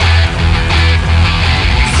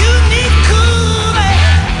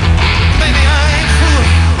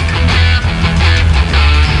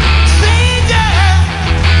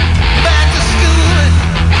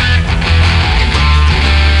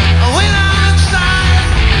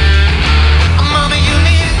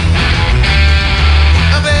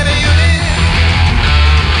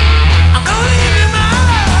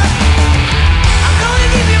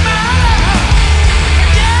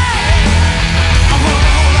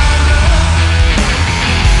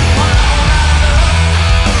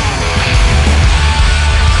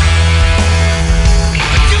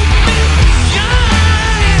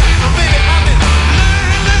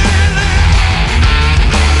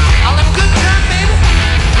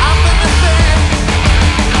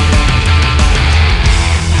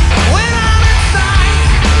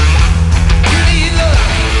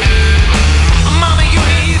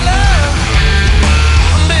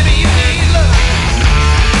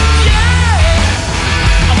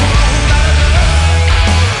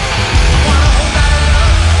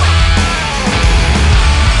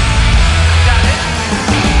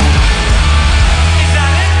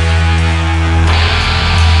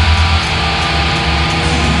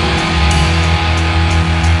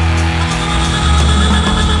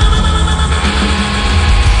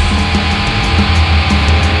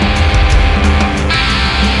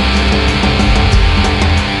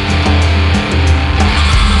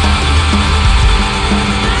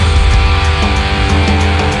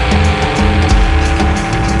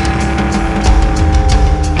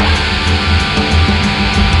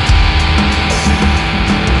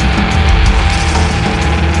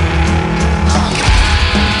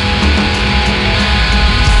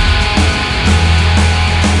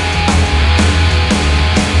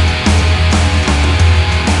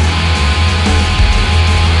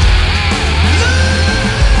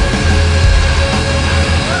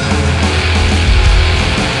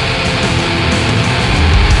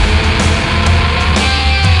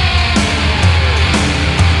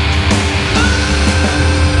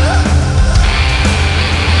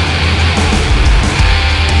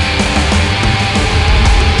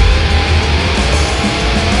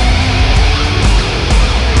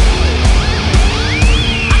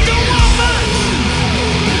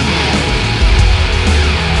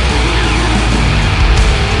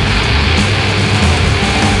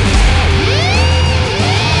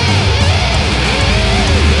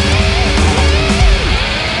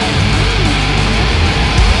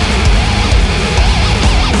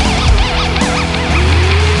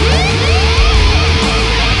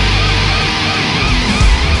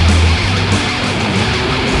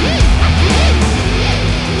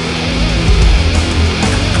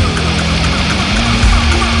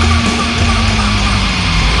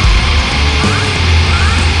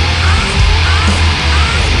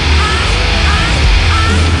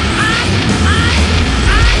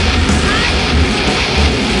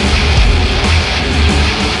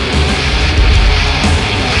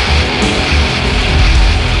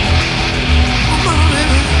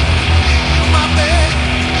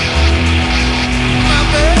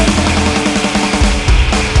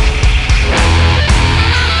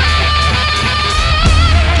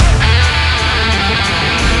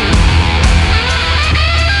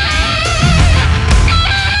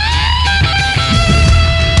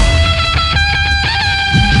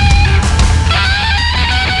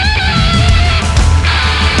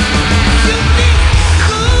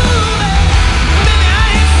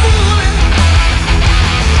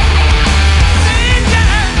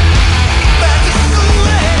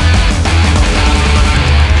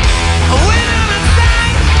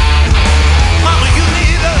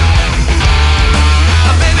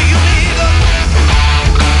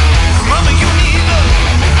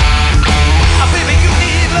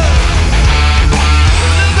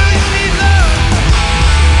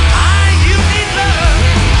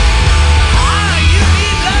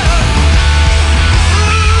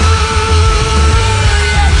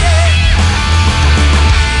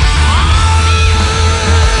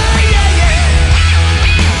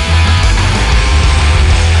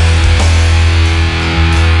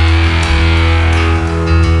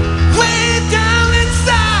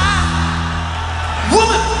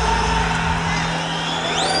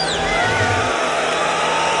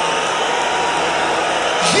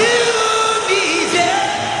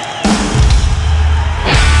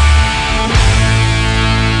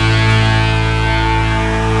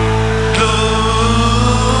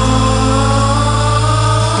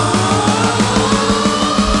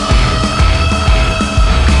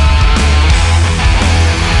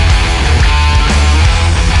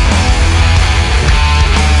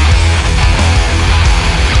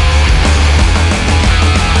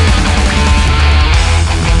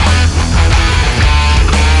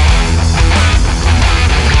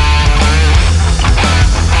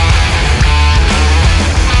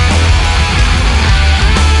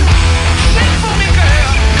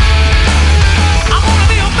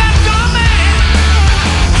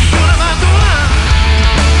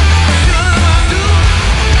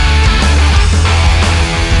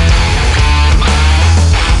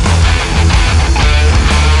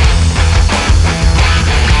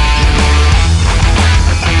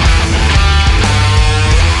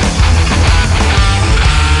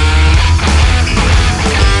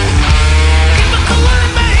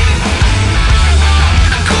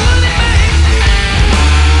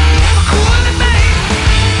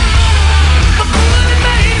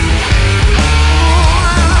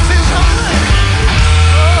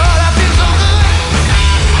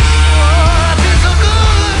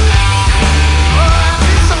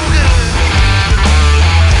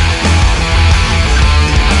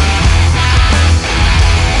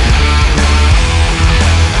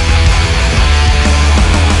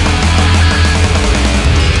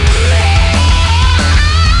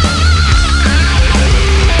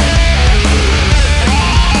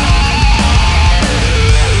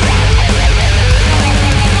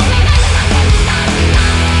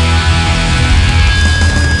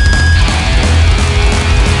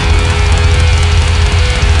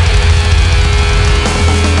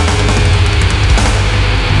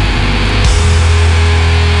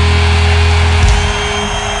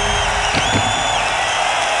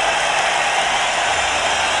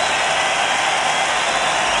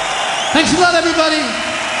 Thanks a lot, everybody.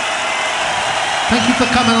 Thank you for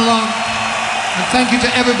coming along. And thank you to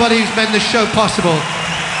everybody who's made this show possible.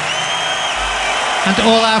 And to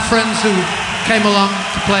all our friends who came along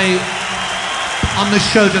to play on this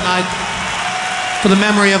show tonight for the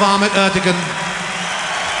memory of Ahmet Ertegun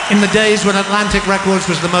in the days when Atlantic Records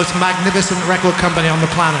was the most magnificent record company on the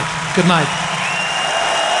planet. Good night.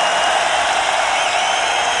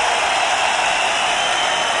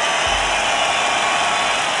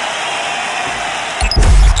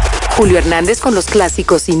 Julio Hernández con los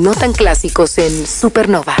clásicos y no tan clásicos en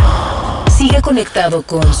Supernova. Sigue conectado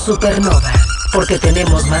con Supernova, porque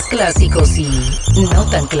tenemos más clásicos y no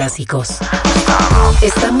tan clásicos.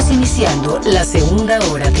 Estamos iniciando la segunda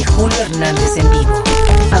hora de Julio Hernández en vivo.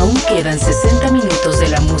 Aún quedan 60 minutos de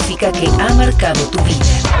la música que ha marcado tu vida.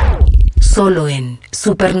 Solo en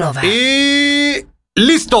Supernova. Y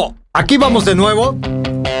listo. Aquí vamos de nuevo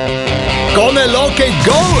con el OK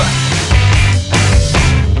Go.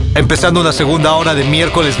 Empezando una segunda hora de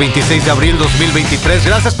miércoles 26 de abril 2023.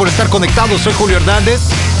 Gracias por estar conectados. Soy Julio Hernández.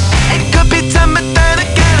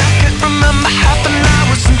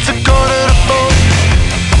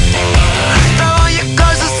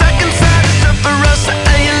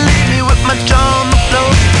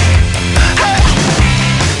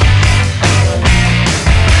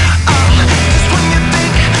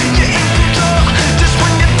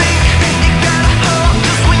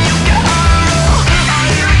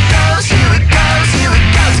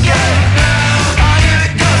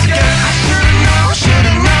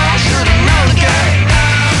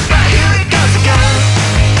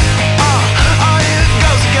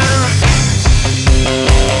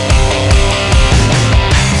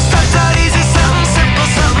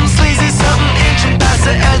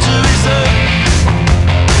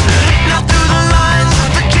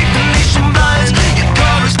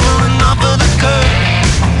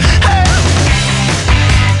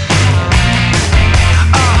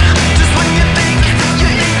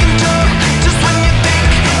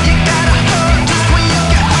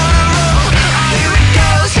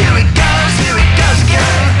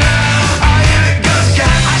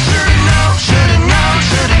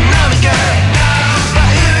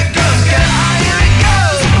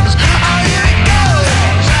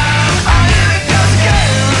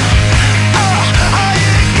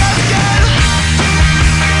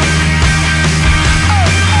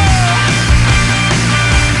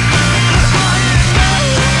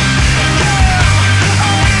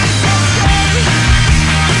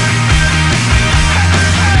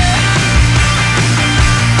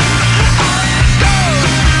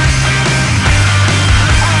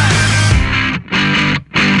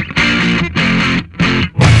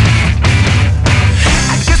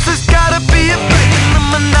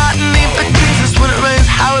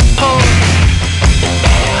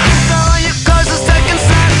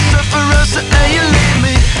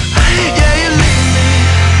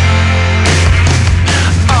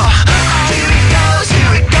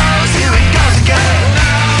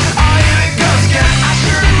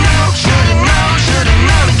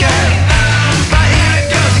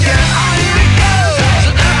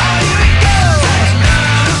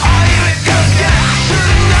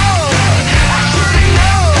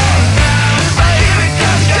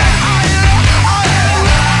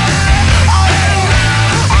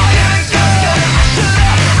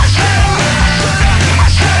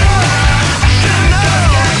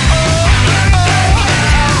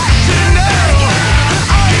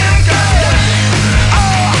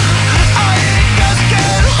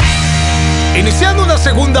 Iniciando una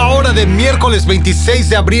segunda hora de miércoles 26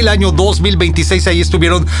 de abril, año 2026. Ahí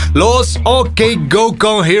estuvieron los OK Go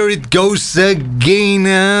con Here It Goes Again.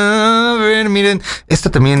 A ver, miren,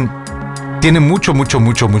 esta también tiene mucho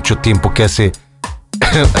tiempo que hace...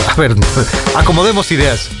 A ver, acomodemos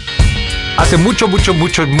ideas. Hace mucho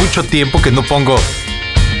tiempo que no pongo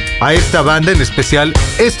a esta banda, en especial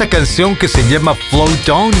esta canción que se llama Float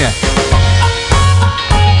On.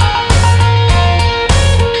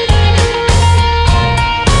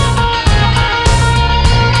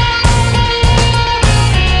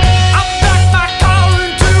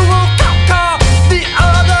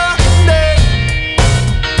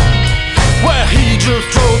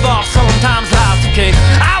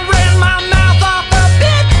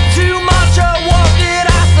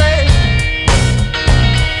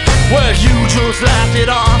 Laughed it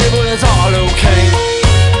off, it was all okay.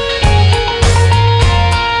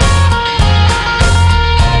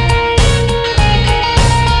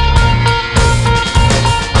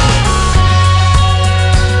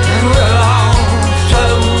 And we're all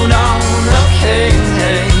flown on, okay.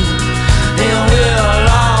 And we're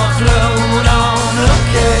all flown on,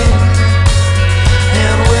 okay.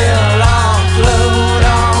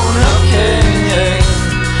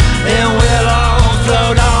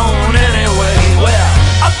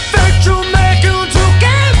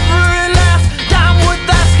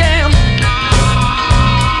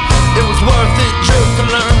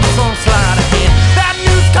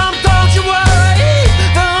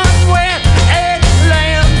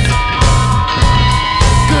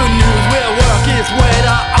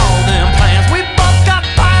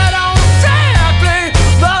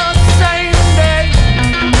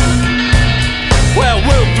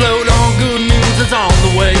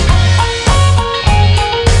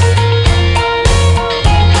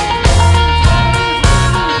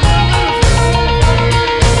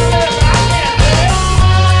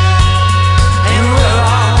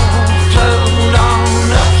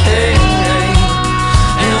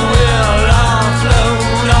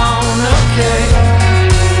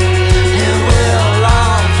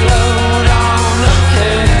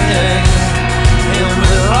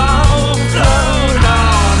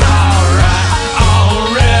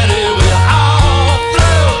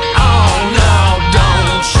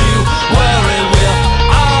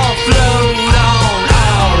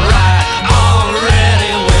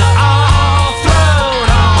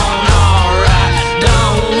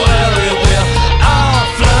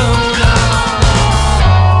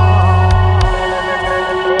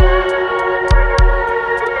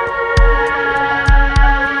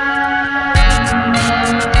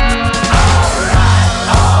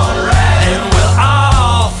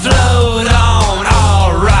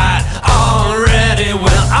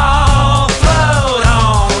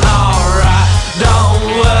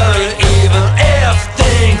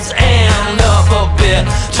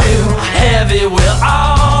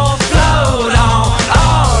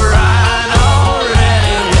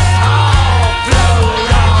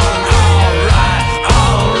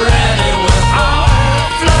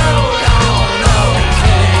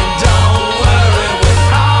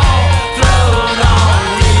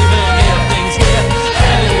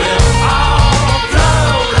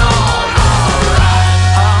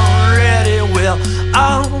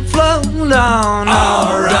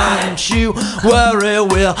 you worry,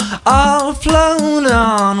 we'll all float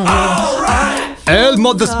on. El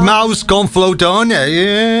Modest Mouse con Float On.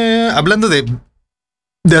 Hablando de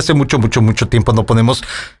hace mucho tiempo no ponemos.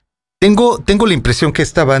 Tengo la impresión que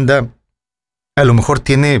esta banda a lo mejor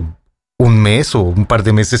tiene un mes o un par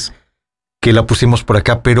de meses que la pusimos por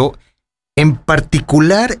acá, pero en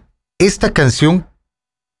particular esta canción,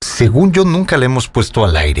 según yo, nunca la hemos puesto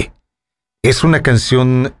al aire. Es una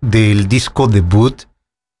canción del disco debut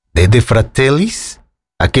de The Fratellis,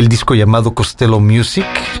 aquel disco llamado Costello Music.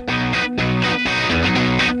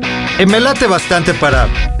 Y me late bastante para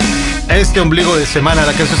este ombligo de semana.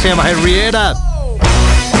 La canción se llama Henrietta.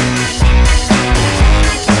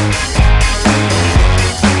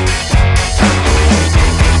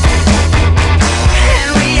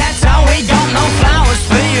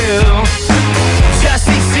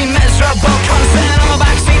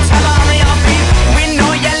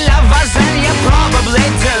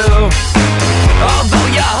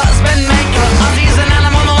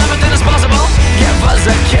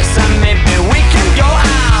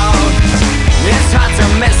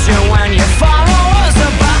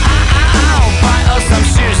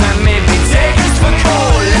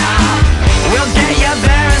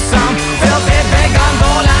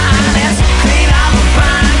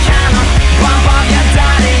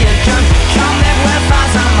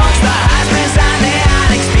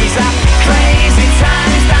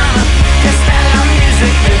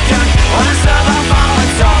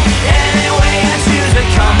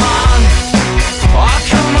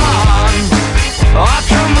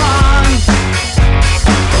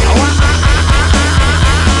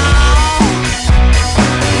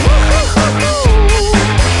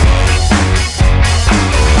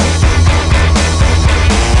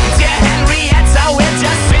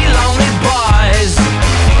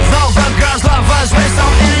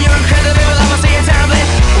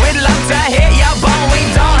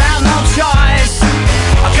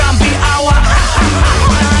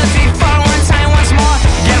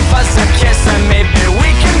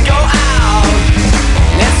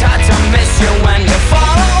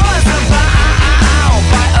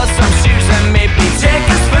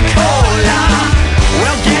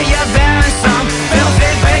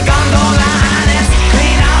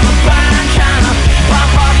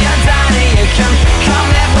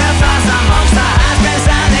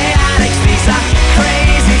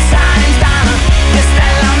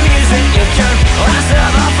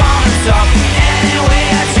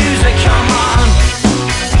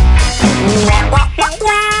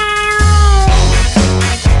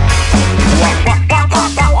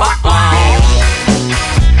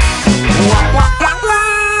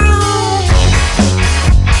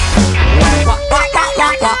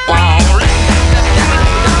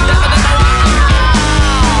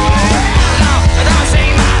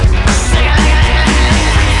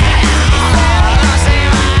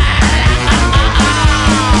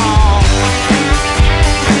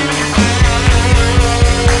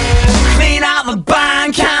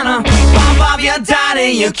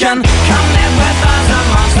 You can come live with us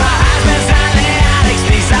amongst the husbands and the addicts.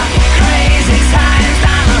 These are crazy times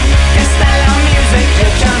down the Costello Music. You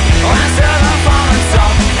can answer the phone and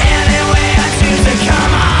talk any way I choose to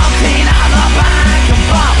come on. Clean out the bank and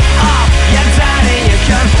pop off your daddy. You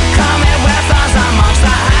can come live with us amongst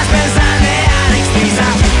the husbands and the addicts. These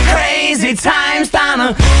are crazy times down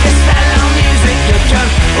the Costello Music. You can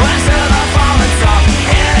answer the phone and talk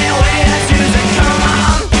any way I choose to come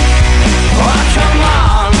on. Oh, come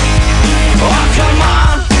on. Oh, come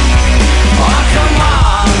on. Oh, come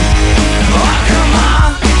on. Oh, come on.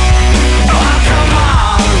 Oh, come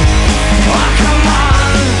on. Oh, come on.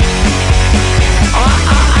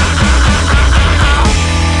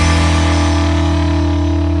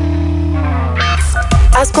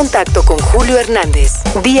 Haz contacto con Julio Hernández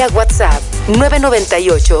vía WhatsApp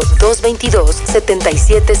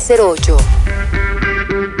 998-222-7708.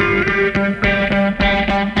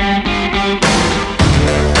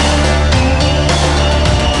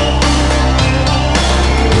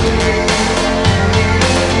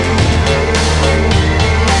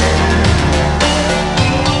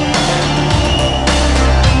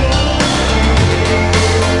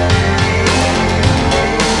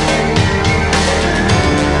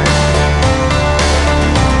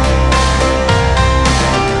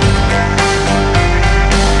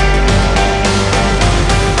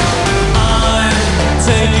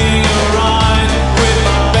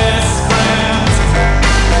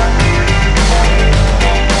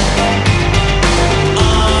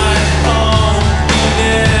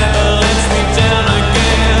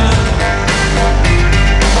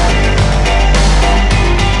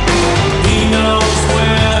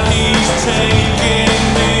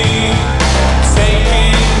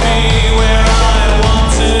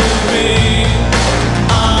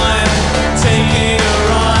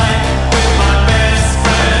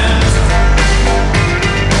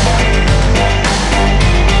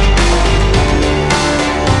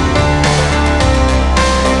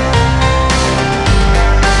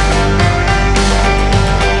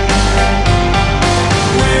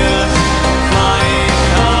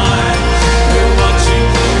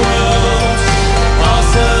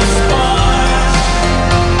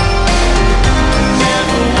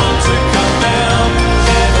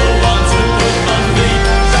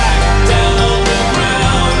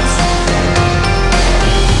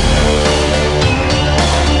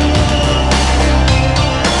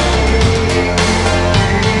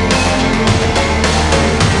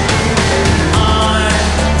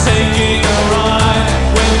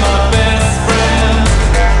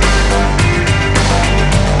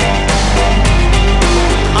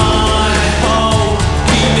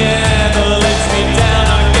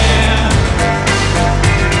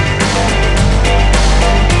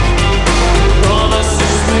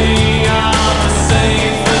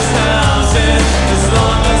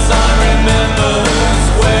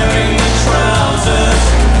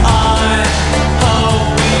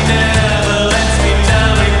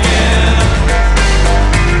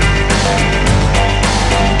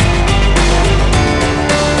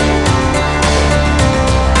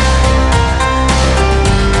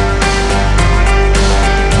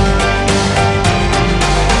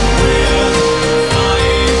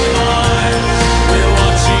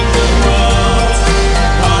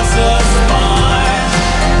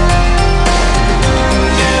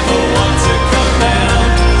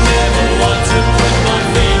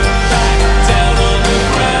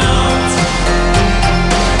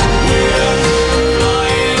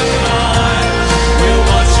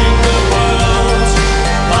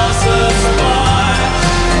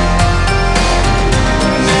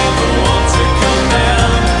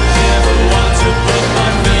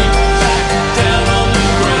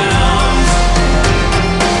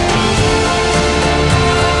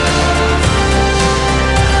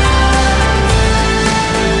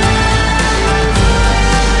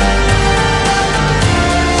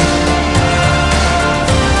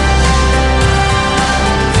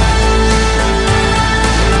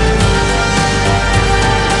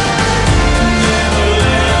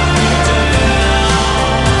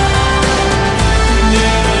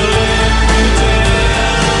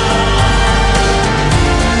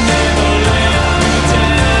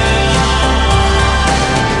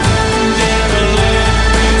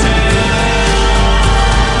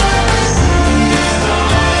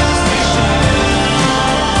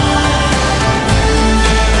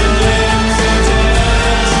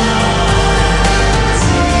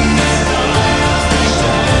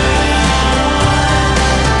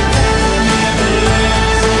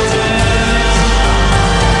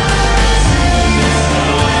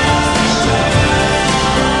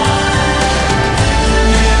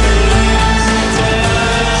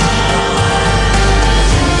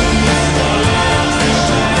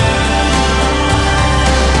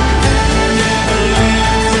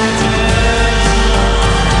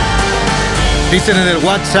 Dicen en el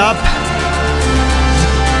WhatsApp,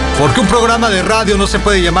 ¿por qué un programa de radio no se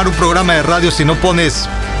puede llamar un programa de radio si no pones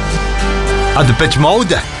a Depeche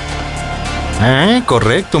Mode?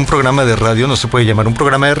 Correcto, un programa de radio no se puede llamar un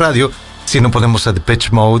programa de radio si no ponemos a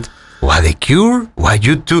Depeche Mode o a The Cure o a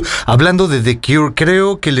U2. Hablando de The Cure,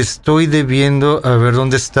 creo que le estoy debiendo. A ver,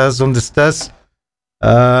 ¿dónde estás? ¿Dónde estás?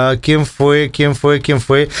 ¿Quién fue?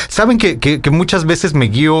 Saben que muchas veces me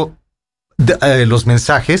guío los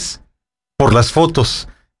mensajes por las fotos.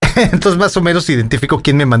 Entonces más o menos identifico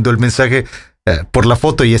quién me mandó el mensaje por la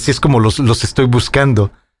foto y así es como los estoy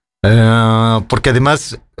buscando. Porque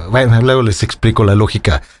además, bueno, luego les explico la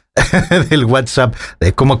lógica del WhatsApp,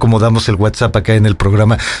 de cómo acomodamos el WhatsApp acá en el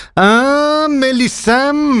programa.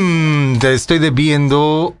 Melissa, te estoy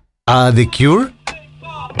debiendo a The Cure.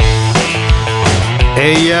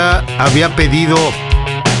 Ella había pedido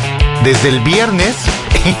desde el viernes.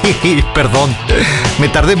 Perdón, me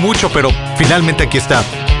tardé mucho, pero finalmente aquí está.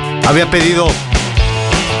 Había pedido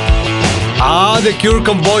The Cure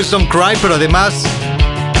con Boys Don't Cry, pero además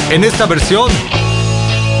en esta versión.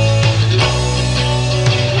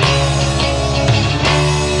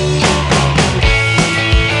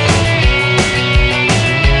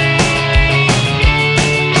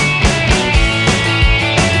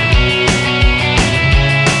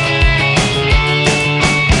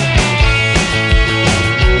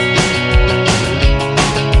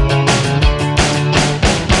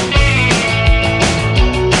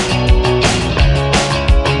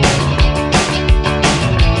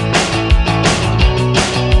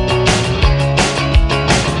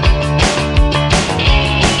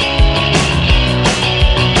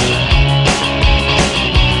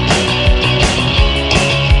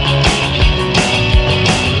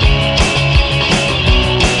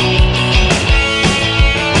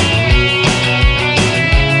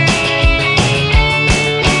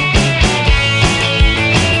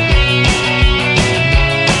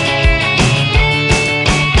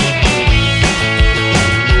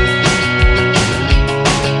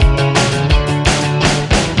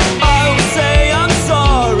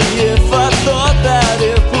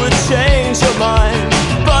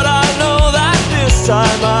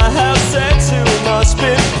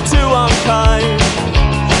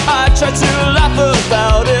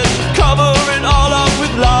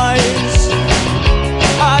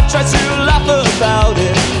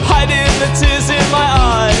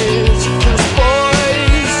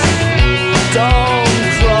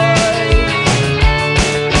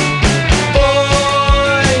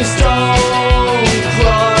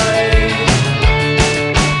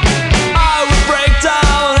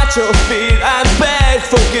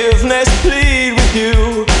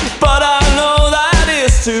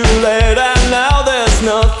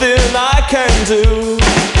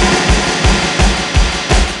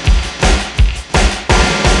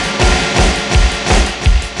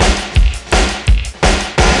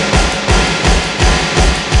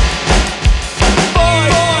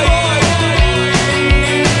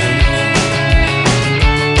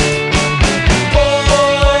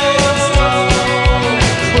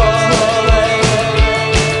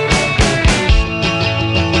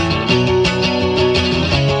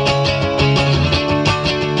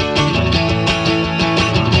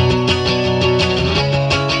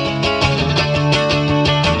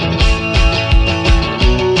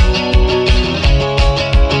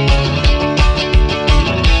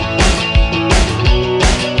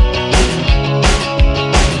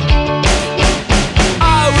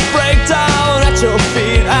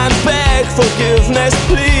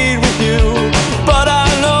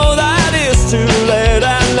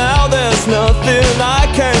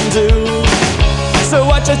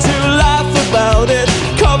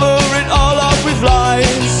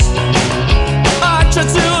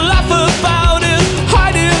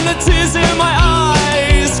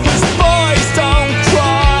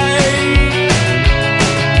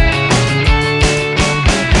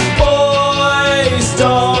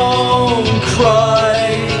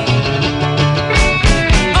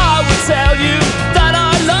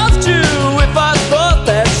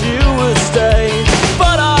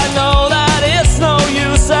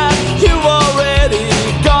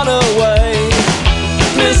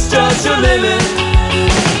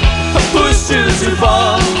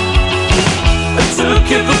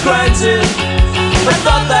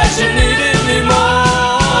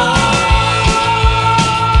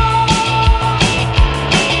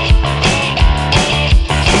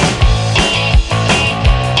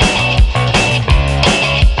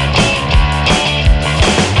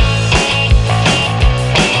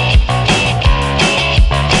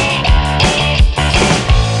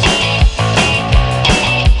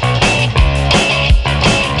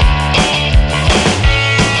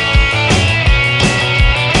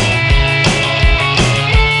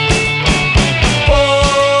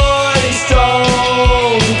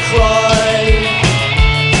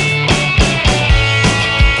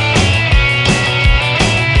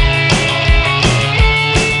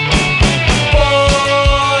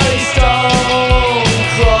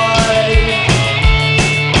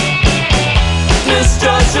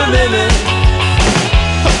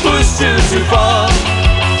 too far.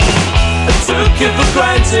 I took you for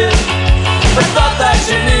granted, I thought that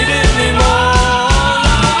you needed me more.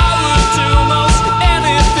 I would do most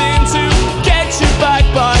anything to get you back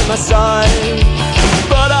by my side,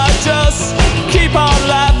 but I just keep on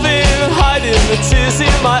laughing, hiding the tears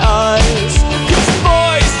in my eyes. 'Cause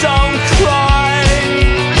boys don't cry.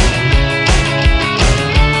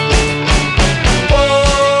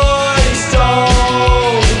 Boys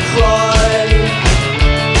don't cry.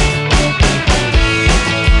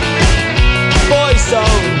 Boys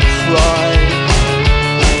don't cry.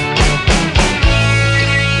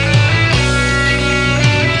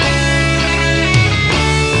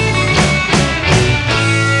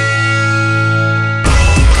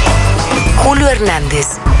 Julio Hernández,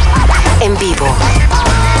 en vivo.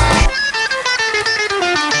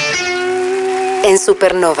 En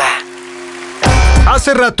Supernova.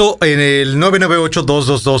 Hace rato, en el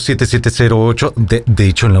 998-222-7708, de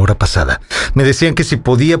hecho en la hora pasada, me decían que si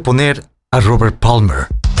podía poner a Robert Palmer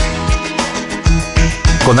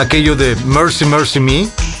con aquello de Mercy, Mercy Me,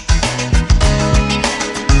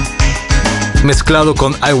 mezclado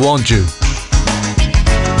con I Want You.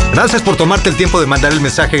 Gracias por tomarte el tiempo de mandar el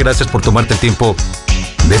mensaje, gracias por tomarte el tiempo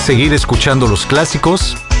de seguir escuchando los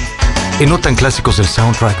clásicos y no tan clásicos del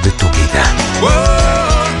soundtrack de tu vida.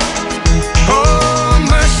 Oh,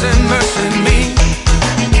 mercy, mercy me.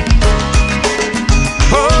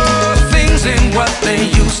 Oh, things ain't what they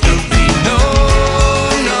used to be. No,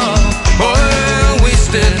 no. Oil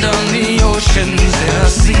wasted on the oceans and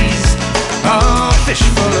seas. Oh, fish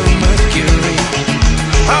full of mercury.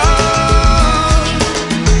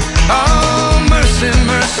 Oh, mercy,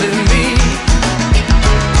 mercy me.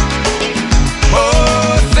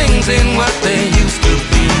 Oh, things ain't what they used to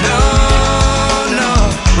be. No, no.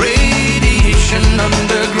 Radiation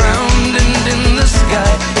underground and in the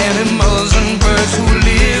sky. Animals and birds who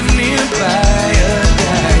live nearby are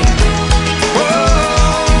dying.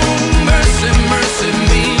 Oh, mercy, mercy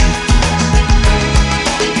me.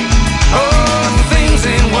 Oh, things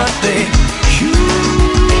ain't what they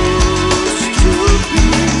used to be.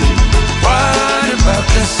 What about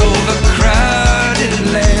this overcrowded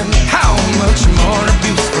land? How much more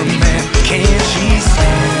abuse from man can she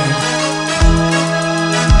stand?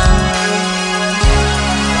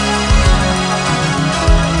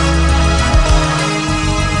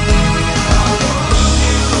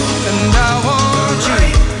 And I want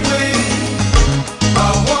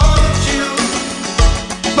you,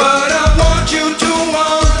 but I want you to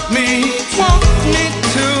want me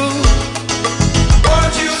too.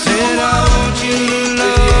 Want you said I want you to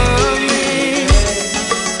love me,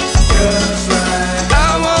 just like I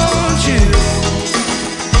want you.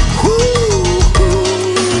 Ooh,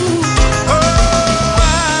 oh,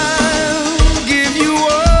 I'll give you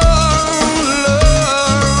all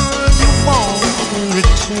love you want in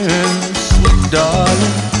return, sweet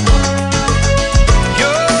darling.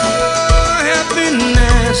 Your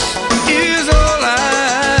happiness is all I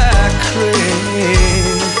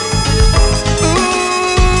crave. Ooh,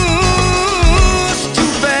 it's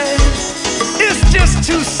too bad, it's just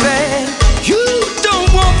too sad. You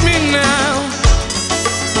don't want me now,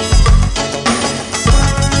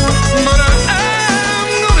 but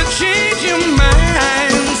I'm gonna change your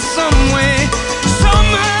mind some way,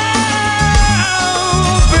 somehow,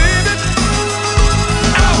 baby.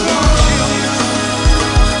 I want you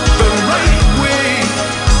the right way.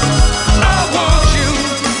 I want you,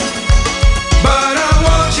 but I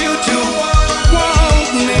want you to want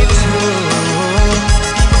me too.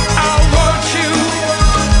 I want you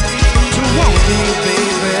to want me,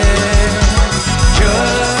 baby,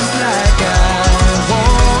 just like I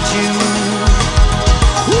want you.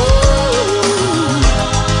 Ooh,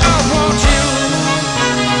 I want you.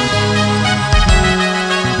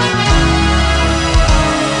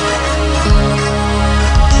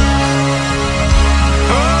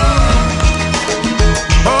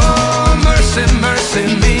 Oh, mercy, mercy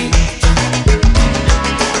me.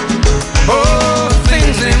 Oh,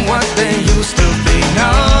 things ain't what they used to be.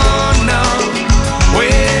 No, no.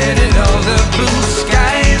 Where did all the blue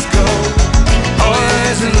skies go?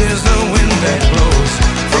 Poison is the wind that blows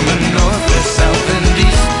from the north, the south, and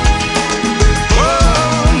east.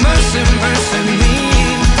 Oh, mercy, mercy me.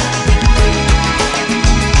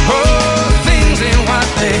 Oh, things ain't what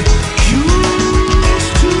they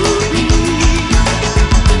used to be.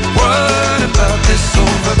 What about this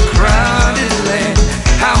overcrowded land?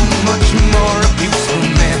 How much more abuse from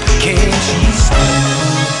man can she stand?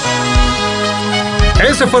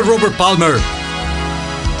 Ese fue Robert Palmer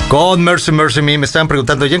con Mercy, Mercy Me. Me estaban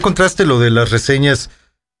preguntando, ¿ya encontraste lo de las reseñas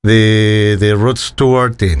de Rod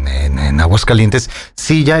Stewart en Aguascalientes.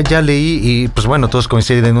 Sí, ya leí y pues bueno, todos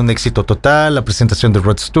coinciden en un éxito total. La presentación de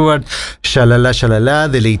Rod Stewart, shalala,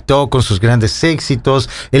 deleitó con sus grandes éxitos.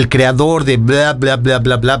 El creador de bla, bla, bla,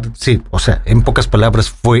 bla, bla. Sí, o sea, en pocas palabras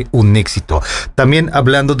fue un éxito. También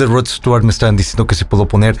hablando de Rod Stewart, me estaban diciendo que se pudo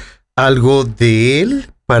poner algo de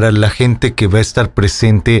él para la gente que va a estar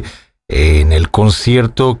presente en el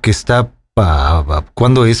concierto que está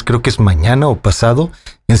 ¿cuándo es? Creo que es mañana o pasado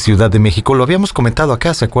en Ciudad de México. Lo habíamos comentado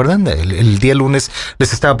acá, ¿se acuerdan? El día lunes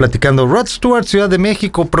les estaba platicando Rod Stewart, Ciudad de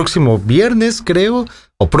México, próximo viernes, creo,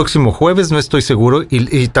 o próximo jueves, no estoy seguro.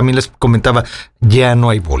 Y también les comentaba, ya no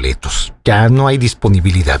hay boletos, ya no hay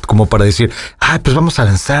disponibilidad, como para decir, pues vamos a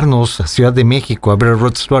lanzarnos a Ciudad de México a ver a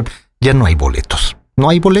Rod Stewart. Ya no hay boletos. No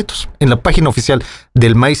hay boletos. En la página oficial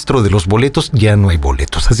del maestro de los boletos ya no hay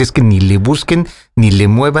boletos. Así es que ni le busquen, ni le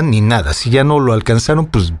muevan, ni nada. Si ya no lo alcanzaron,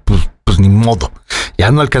 pues ni modo. Ya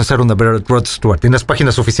no alcanzaron a ver a Rod Stewart en las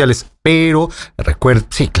páginas oficiales. Pero recuerden,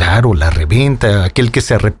 sí, claro, la reventa. Aquel que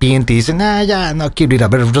se arrepiente y dice, ya no quiero ir a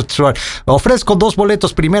ver a Rod Stewart. Ofrezco 2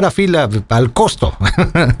 boletos, primera fila, al costo.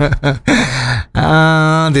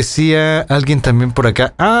 Decía alguien también por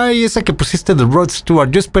acá. Esa que pusiste de Rod Stewart.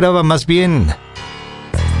 Yo esperaba más bien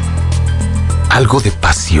algo de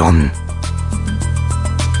pasión.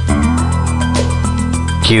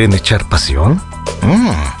 ¿Quieren echar pasión?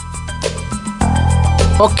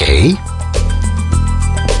 Ok.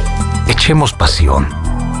 Echemos pasión.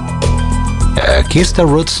 Aquí está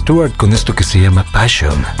Rod Stewart con esto que se llama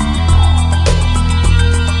Passion.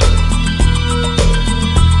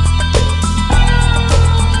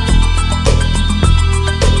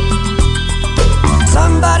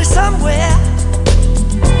 Somebody somewhere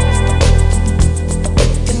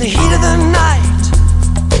in the heat of the night,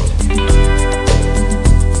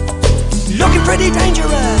 looking pretty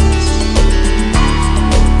dangerous,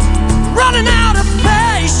 running out of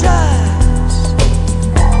patience.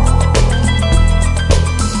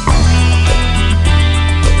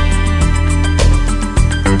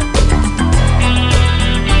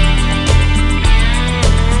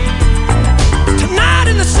 Tonight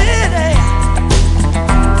in the city,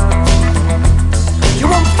 you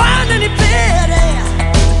won't find any pity.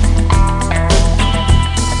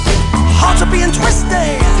 Hearts are being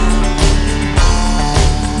twisted,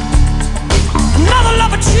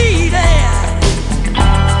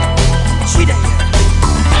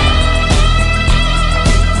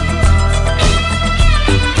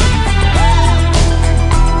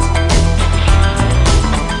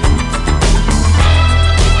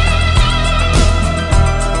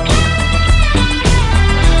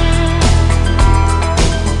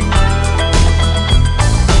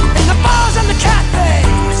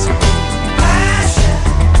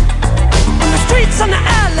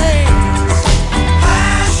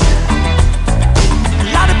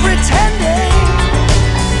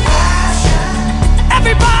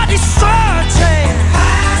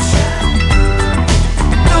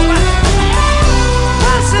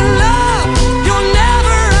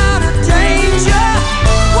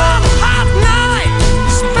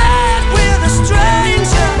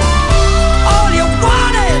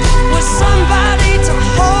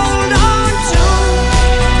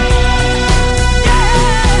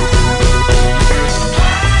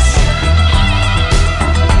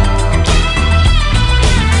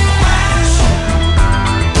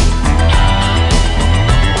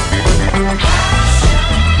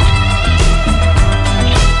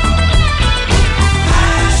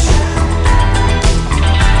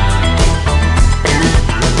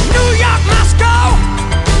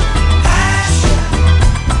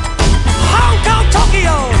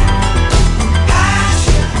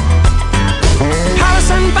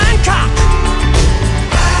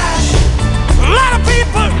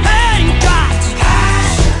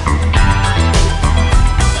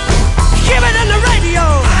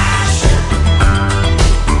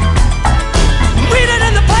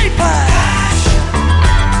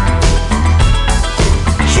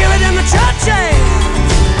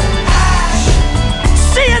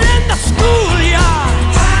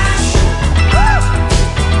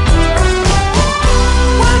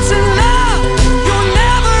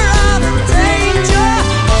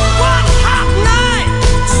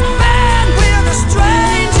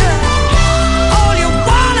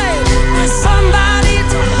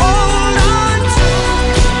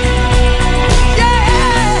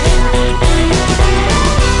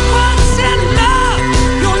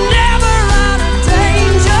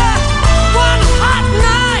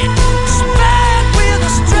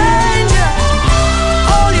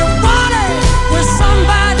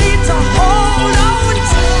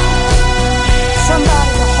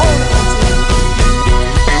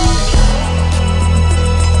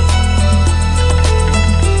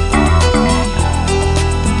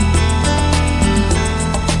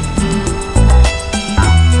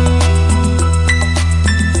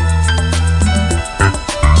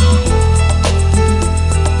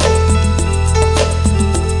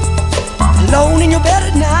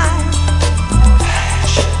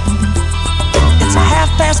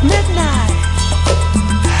 past midnight.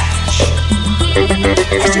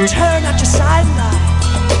 As you turn out your sideline,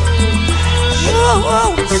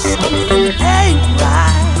 whoa, something ain't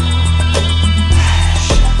right.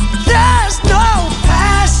 There's no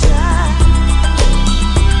passion.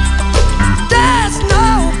 There's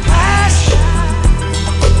no passion.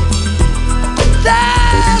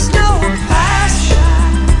 There's no passion.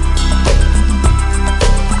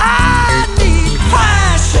 I need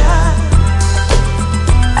passion.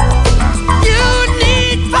 You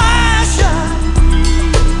need passion.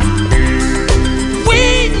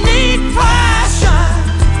 We need passion.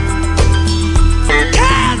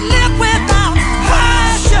 Can't live without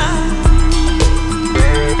passion.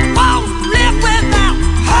 Won't live without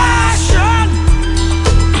passion.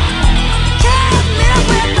 Can't live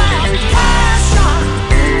without passion.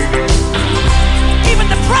 Even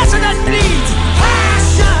the president needs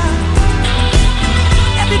passion.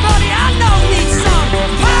 Everybody I know needs some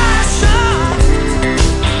passion.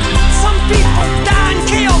 Some people die and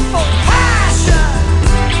kill for passion.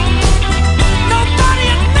 Nobody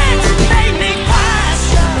admits they need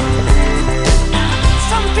passion.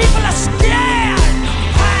 Some people are scared.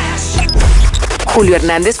 Passion. Julio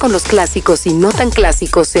Hernández con los clásicos y no tan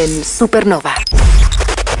clásicos en Supernova.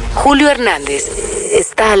 Julio Hernández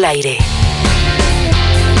está al aire.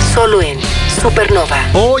 Solo en Supernova.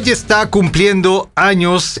 Hoy está cumpliendo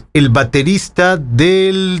años el baterista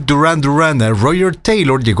del Duran Duran, Roger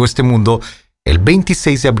Taylor. Llegó a este mundo el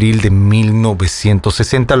 26 de abril de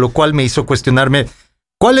 1960, lo cual me hizo cuestionarme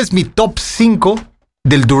cuál es mi top 5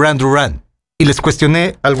 del Duran Duran. Y les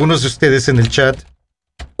cuestioné a algunos de ustedes en el chat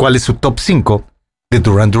cuál es su top 5 de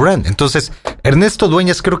Duran Duran. Entonces, Ernesto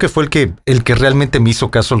Dueñas creo que fue el que realmente me hizo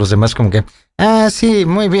caso. Los demás como que, sí,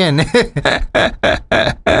 muy bien.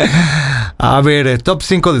 A ver, top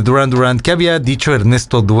 5 de Duran Duran. ¿Qué había dicho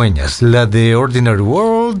Ernesto Dueñas? La de Ordinary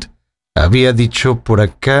World. Había dicho por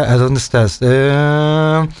acá, ¿a dónde estás?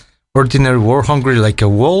 Ordinary World, Hungry Like a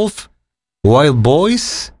Wolf, Wild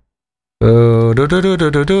Boys.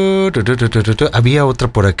 Había otra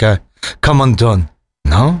por acá, Come On Done,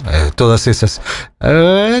 ¿no? Todas esas.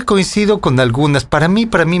 Coincido con algunas. Para mí,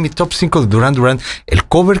 mi top 5 de Duran Duran, el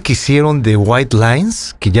cover que hicieron de White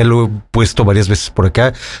Lines, que ya lo he puesto varias veces por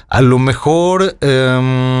acá. A lo mejor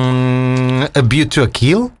A View to a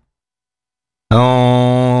Kill.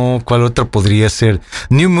 ¿Cuál otra podría ser?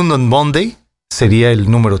 New Moon on Monday sería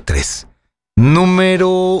el número 3.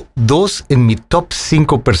 Número 2 en mi top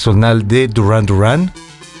 5 personal de Duran Duran.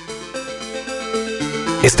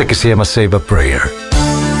 Esta que se llama Save a Prayer.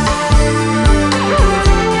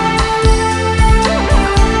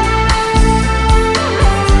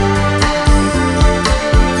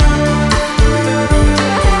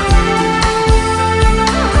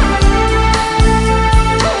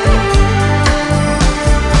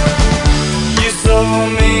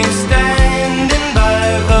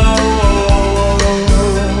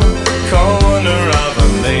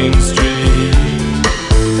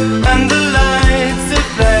 And the lights are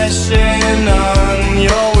flashing on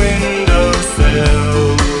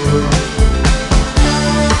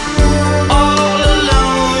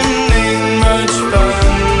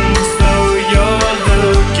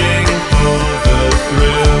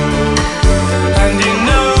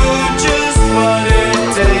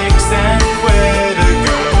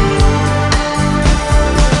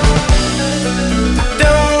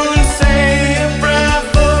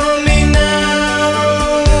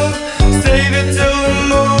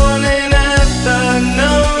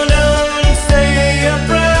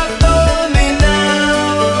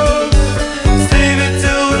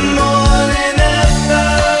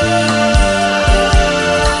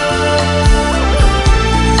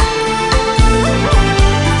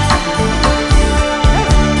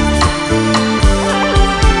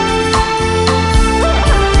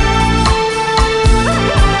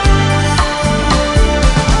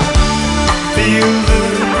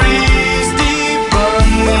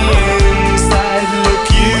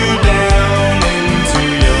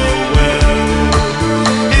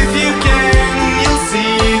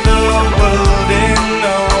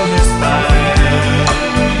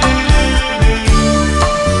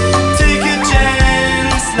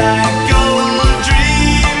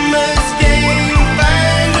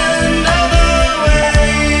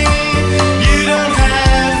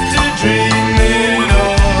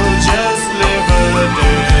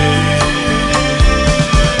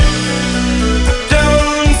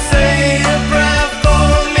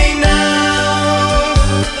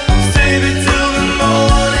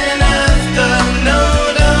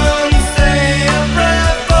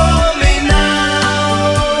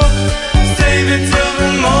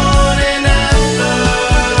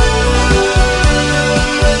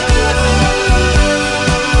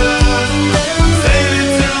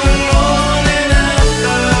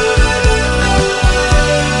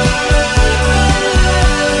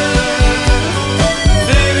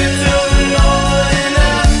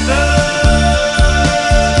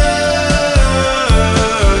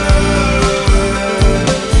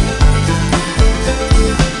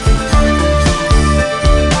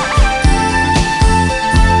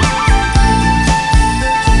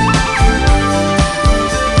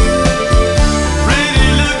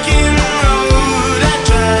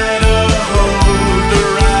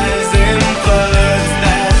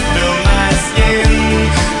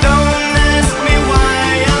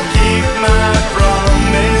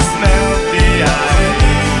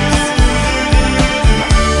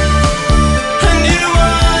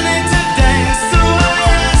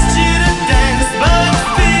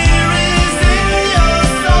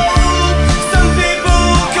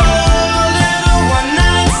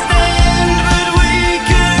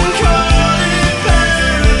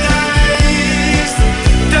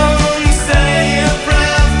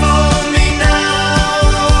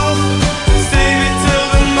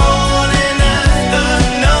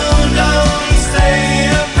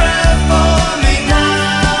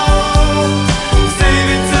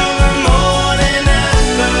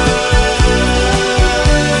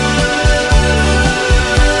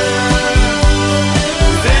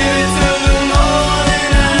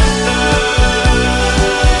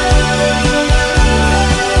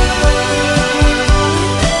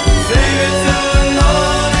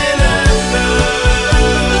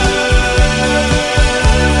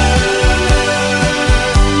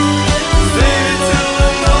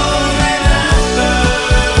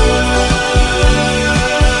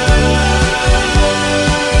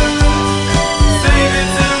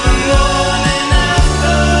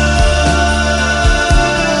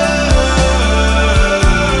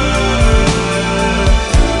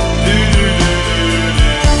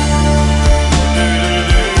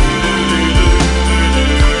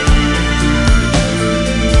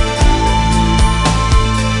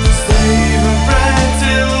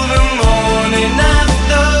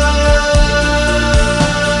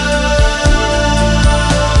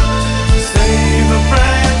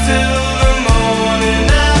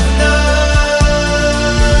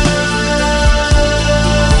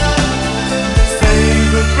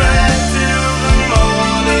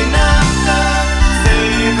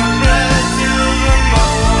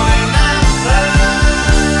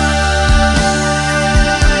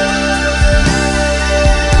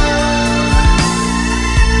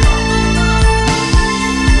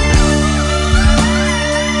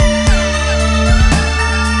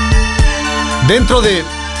Dentro de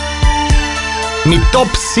mi top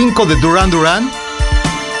 5 de Duran Duran,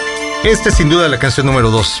 esta es sin duda la canción número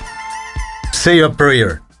 2. Say a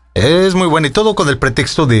Prayer. Es muy buena y todo con el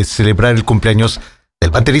pretexto de celebrar el cumpleaños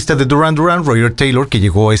del baterista de Duran Duran, Roger Taylor, que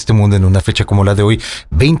llegó a este mundo en una fecha como la de hoy,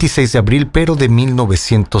 26 de abril, pero de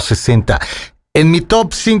 1960. En mi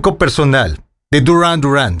top 5 personal de Duran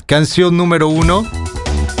Duran, canción número 1.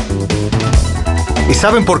 ¿Y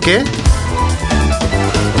saben por qué?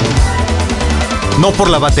 No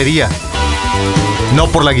por la batería, no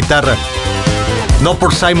por la guitarra, no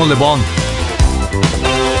por Simon Le Bon,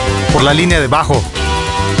 por la línea de bajo.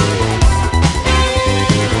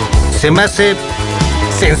 Se me hace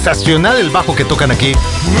sensacional el bajo que tocan aquí.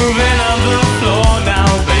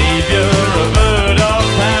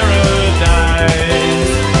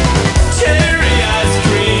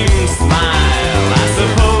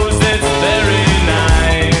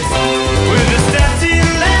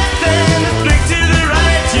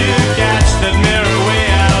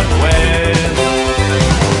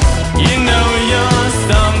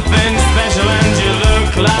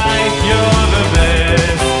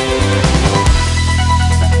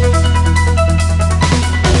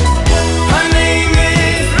 Honey,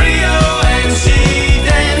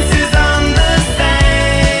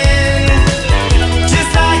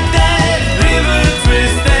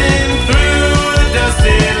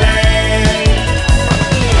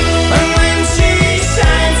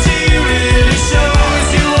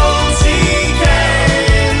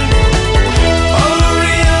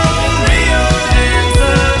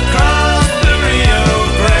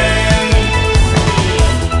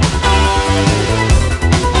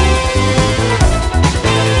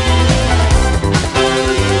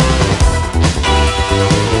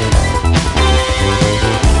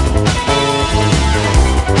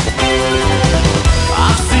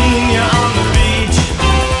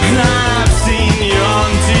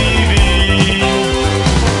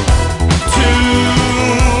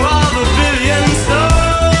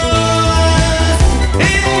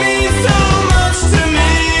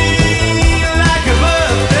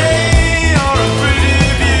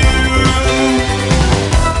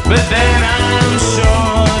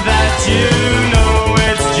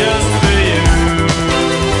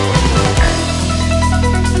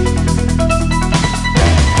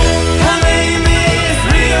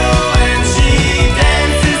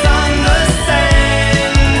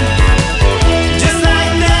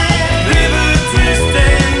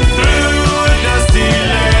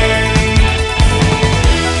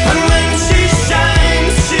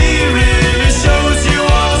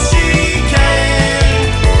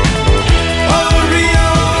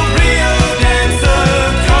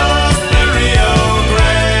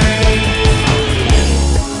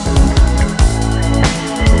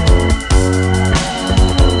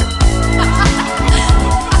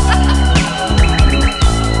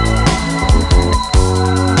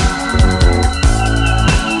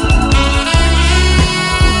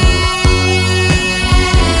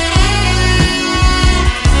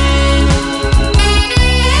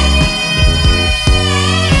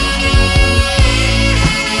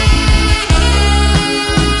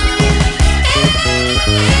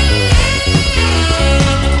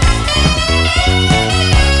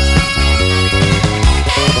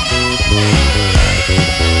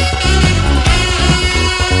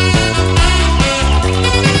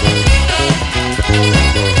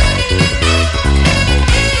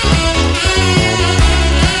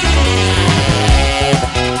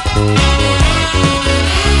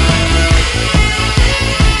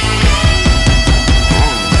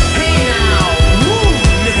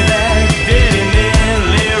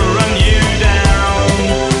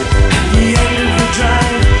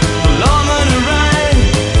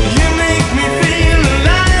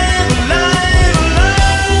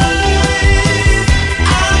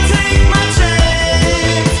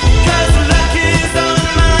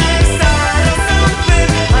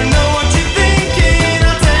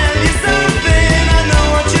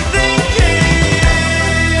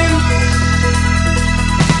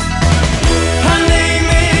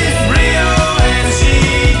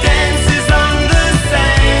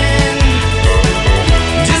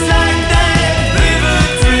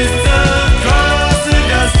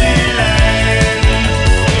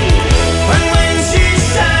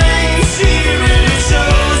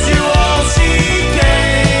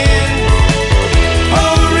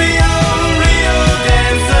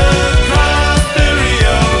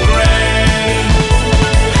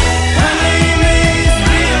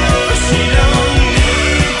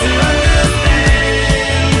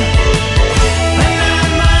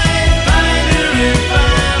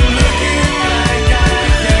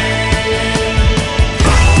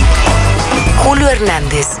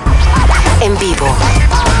 Hernández, en vivo.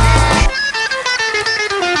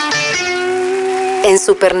 En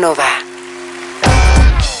Supernova.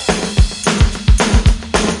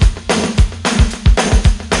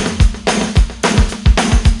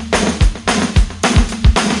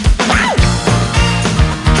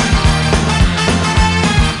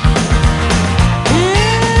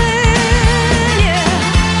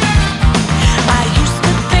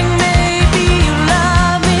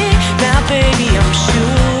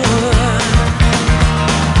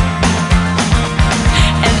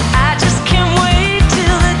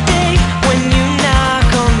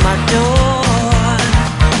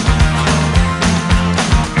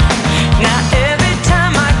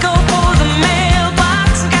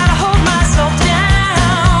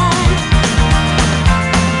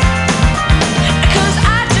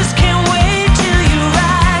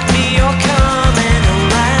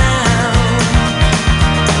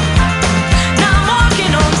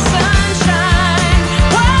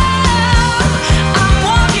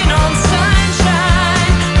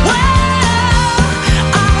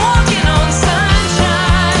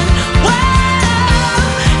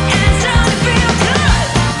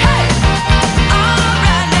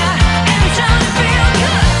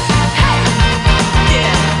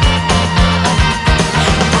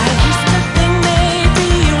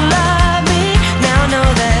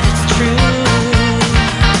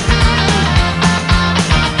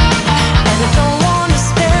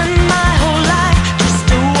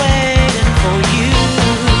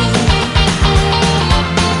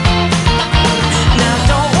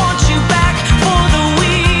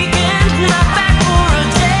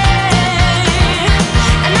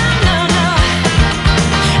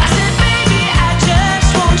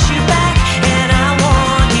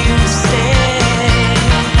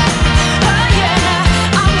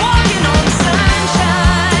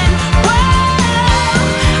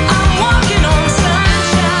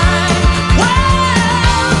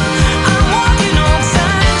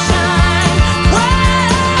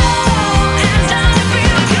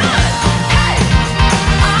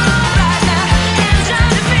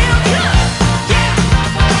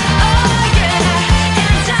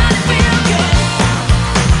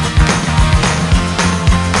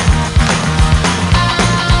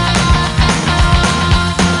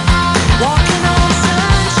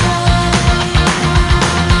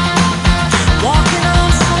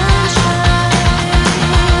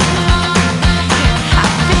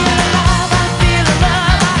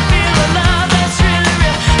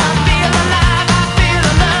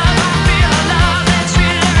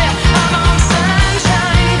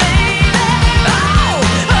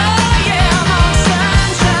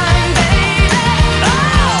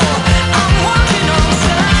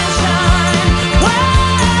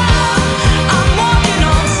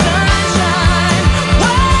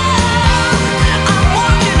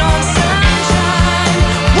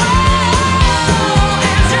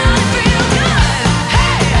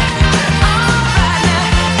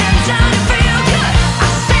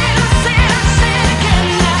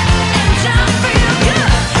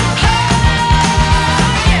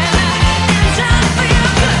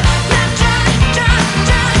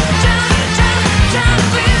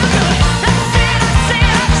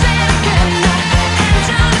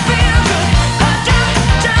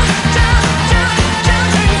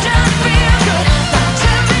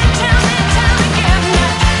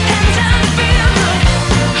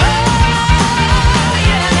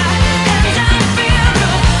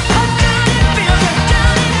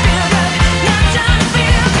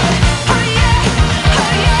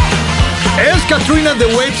 Katrina the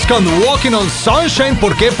Waves con Walking on Sunshine.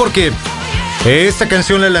 ¿Por qué? Porque esta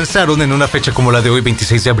canción la lanzaron en una fecha como la de hoy,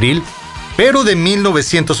 26 de abril, pero de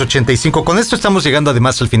 1985. Con esto estamos llegando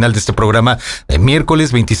además al final de este programa de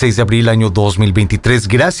miércoles 26 de abril, año 2023.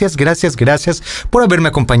 Gracias por haberme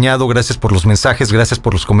acompañado, gracias por los mensajes, gracias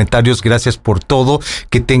por los comentarios, gracias por todo.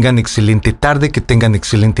 Que tengan excelente tarde, que tengan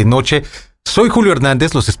excelente noche. Soy Julio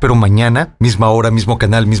Hernández, los espero mañana, misma hora, mismo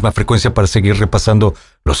canal, misma frecuencia, para seguir repasando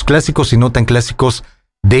los clásicos y no tan clásicos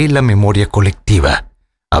de la memoria colectiva.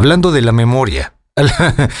 Hablando de la memoria,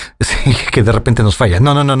 sí, que de repente nos falla.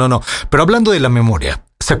 No. Pero hablando de la memoria,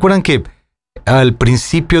 ¿se acuerdan que al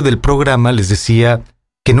principio del programa les decía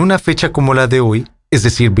que en una fecha como la de hoy, es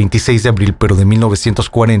decir, 26 de abril, pero de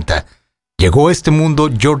 1940, llegó a este mundo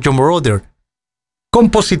Giorgio Moroder?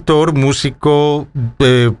 Compositor, músico,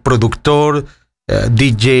 productor,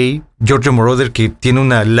 DJ, Giorgio Moroder, que tiene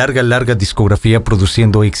una larga discografía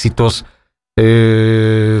produciendo éxitos,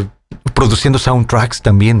 produciendo soundtracks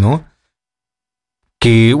también, ¿no?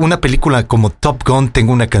 Que una película como Top Gun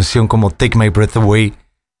tenga una canción como Take My Breath Away,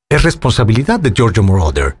 es responsabilidad de Giorgio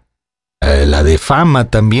Moroder. La de Fama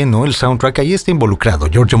también, ¿no? El soundtrack ahí está involucrado,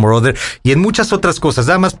 Giorgio Moroder, y en muchas otras cosas,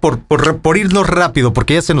 nada más por irnos rápido,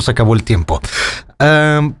 porque ya se nos acabó el tiempo.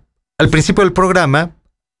 Al principio del programa,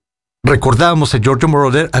 recordábamos a Giorgio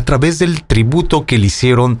Moroder a través del tributo que le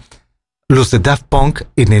hicieron los de Daft Punk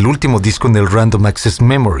en el último disco, en el Random Access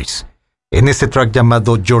Memories, en ese track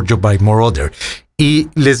llamado Giorgio by Moroder. Y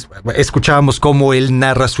les escuchábamos cómo él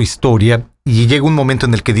narra su historia, y llega un momento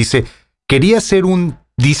en el que dice, quería hacer un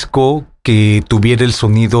disco que tuviera el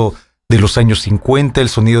sonido de los años 50, el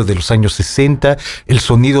sonido de los años 60, el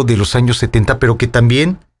sonido de los años 70, pero que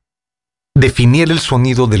también definiera el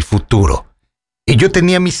sonido del futuro. Y yo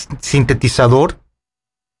tenía mi sintetizador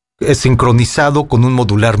sincronizado con un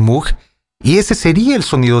modular Moog, y ese sería el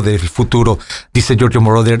sonido del futuro, dice Giorgio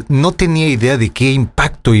Moroder. No tenía idea de qué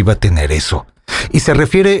impacto iba a tener eso. Y se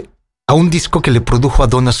refiere a un disco que le produjo a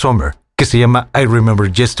Donna Summer, que se llama I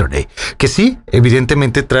Remember Yesterday, que sí,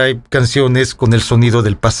 evidentemente trae canciones con el sonido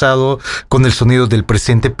del pasado, con el sonido del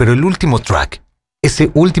presente, pero el último track,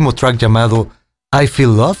 ese último track llamado I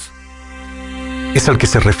Feel Love, es al que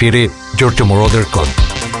se refiere Giorgio Moroder con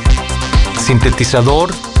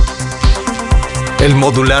sintetizador, el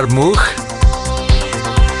modular Moog.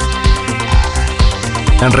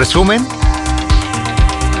 En resumen,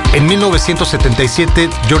 en 1977,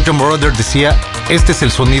 Giorgio Moroder decía, este es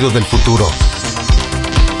el sonido del futuro.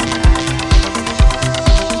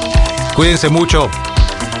 Cuídense mucho.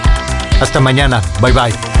 Hasta mañana. Bye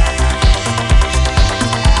bye.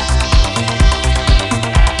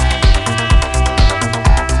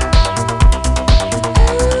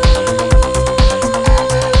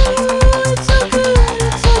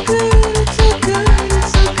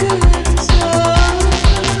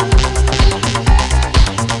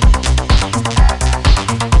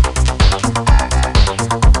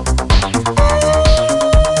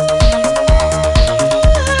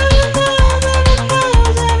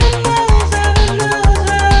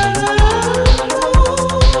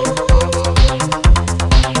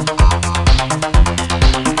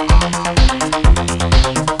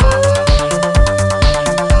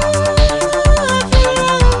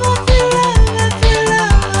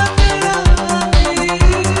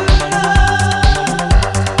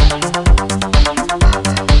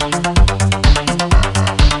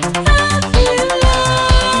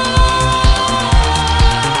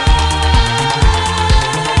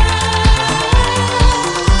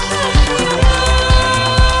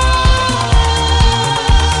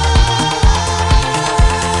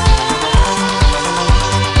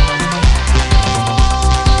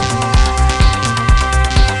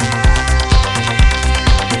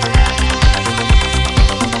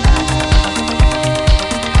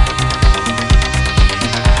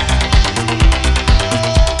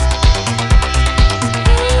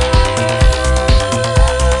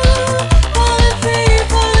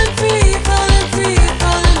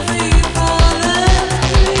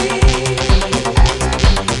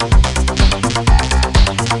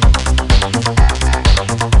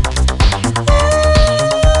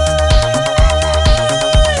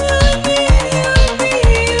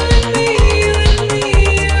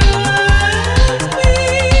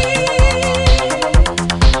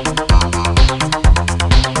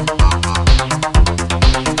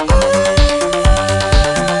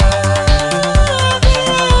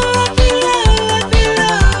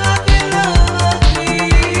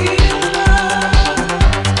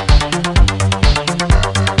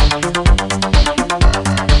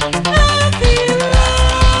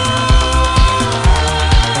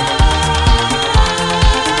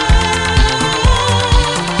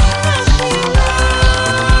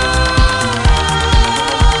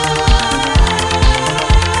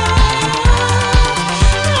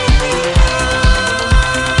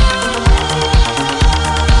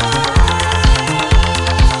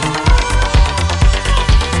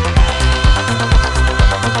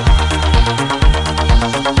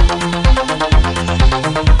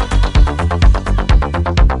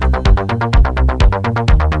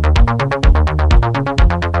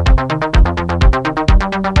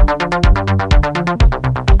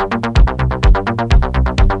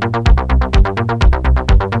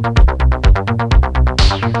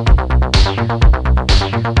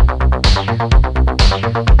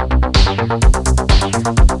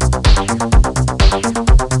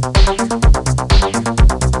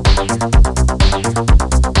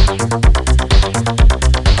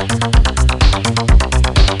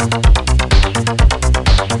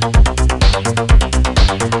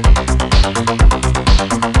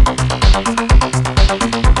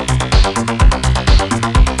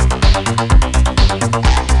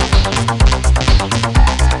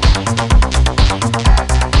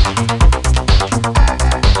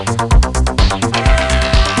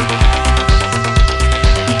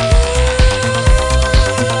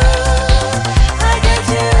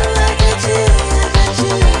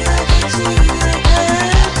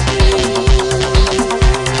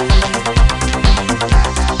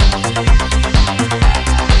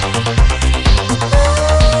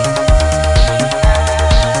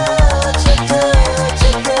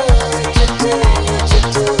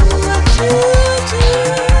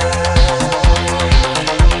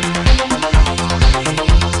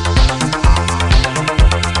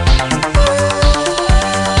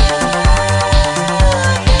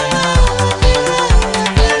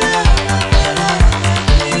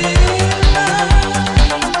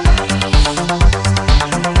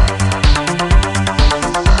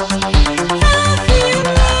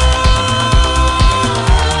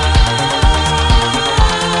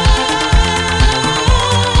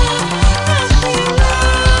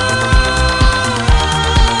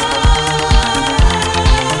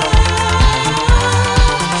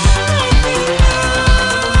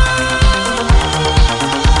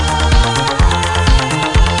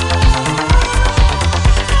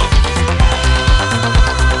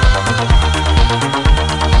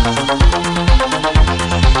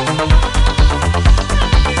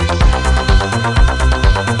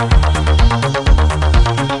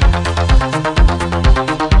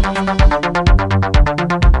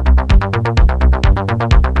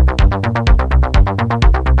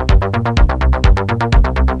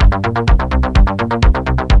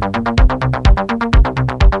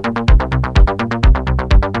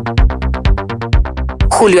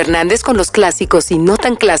 Julio Hernández con los clásicos y no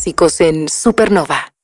tan clásicos en Supernova.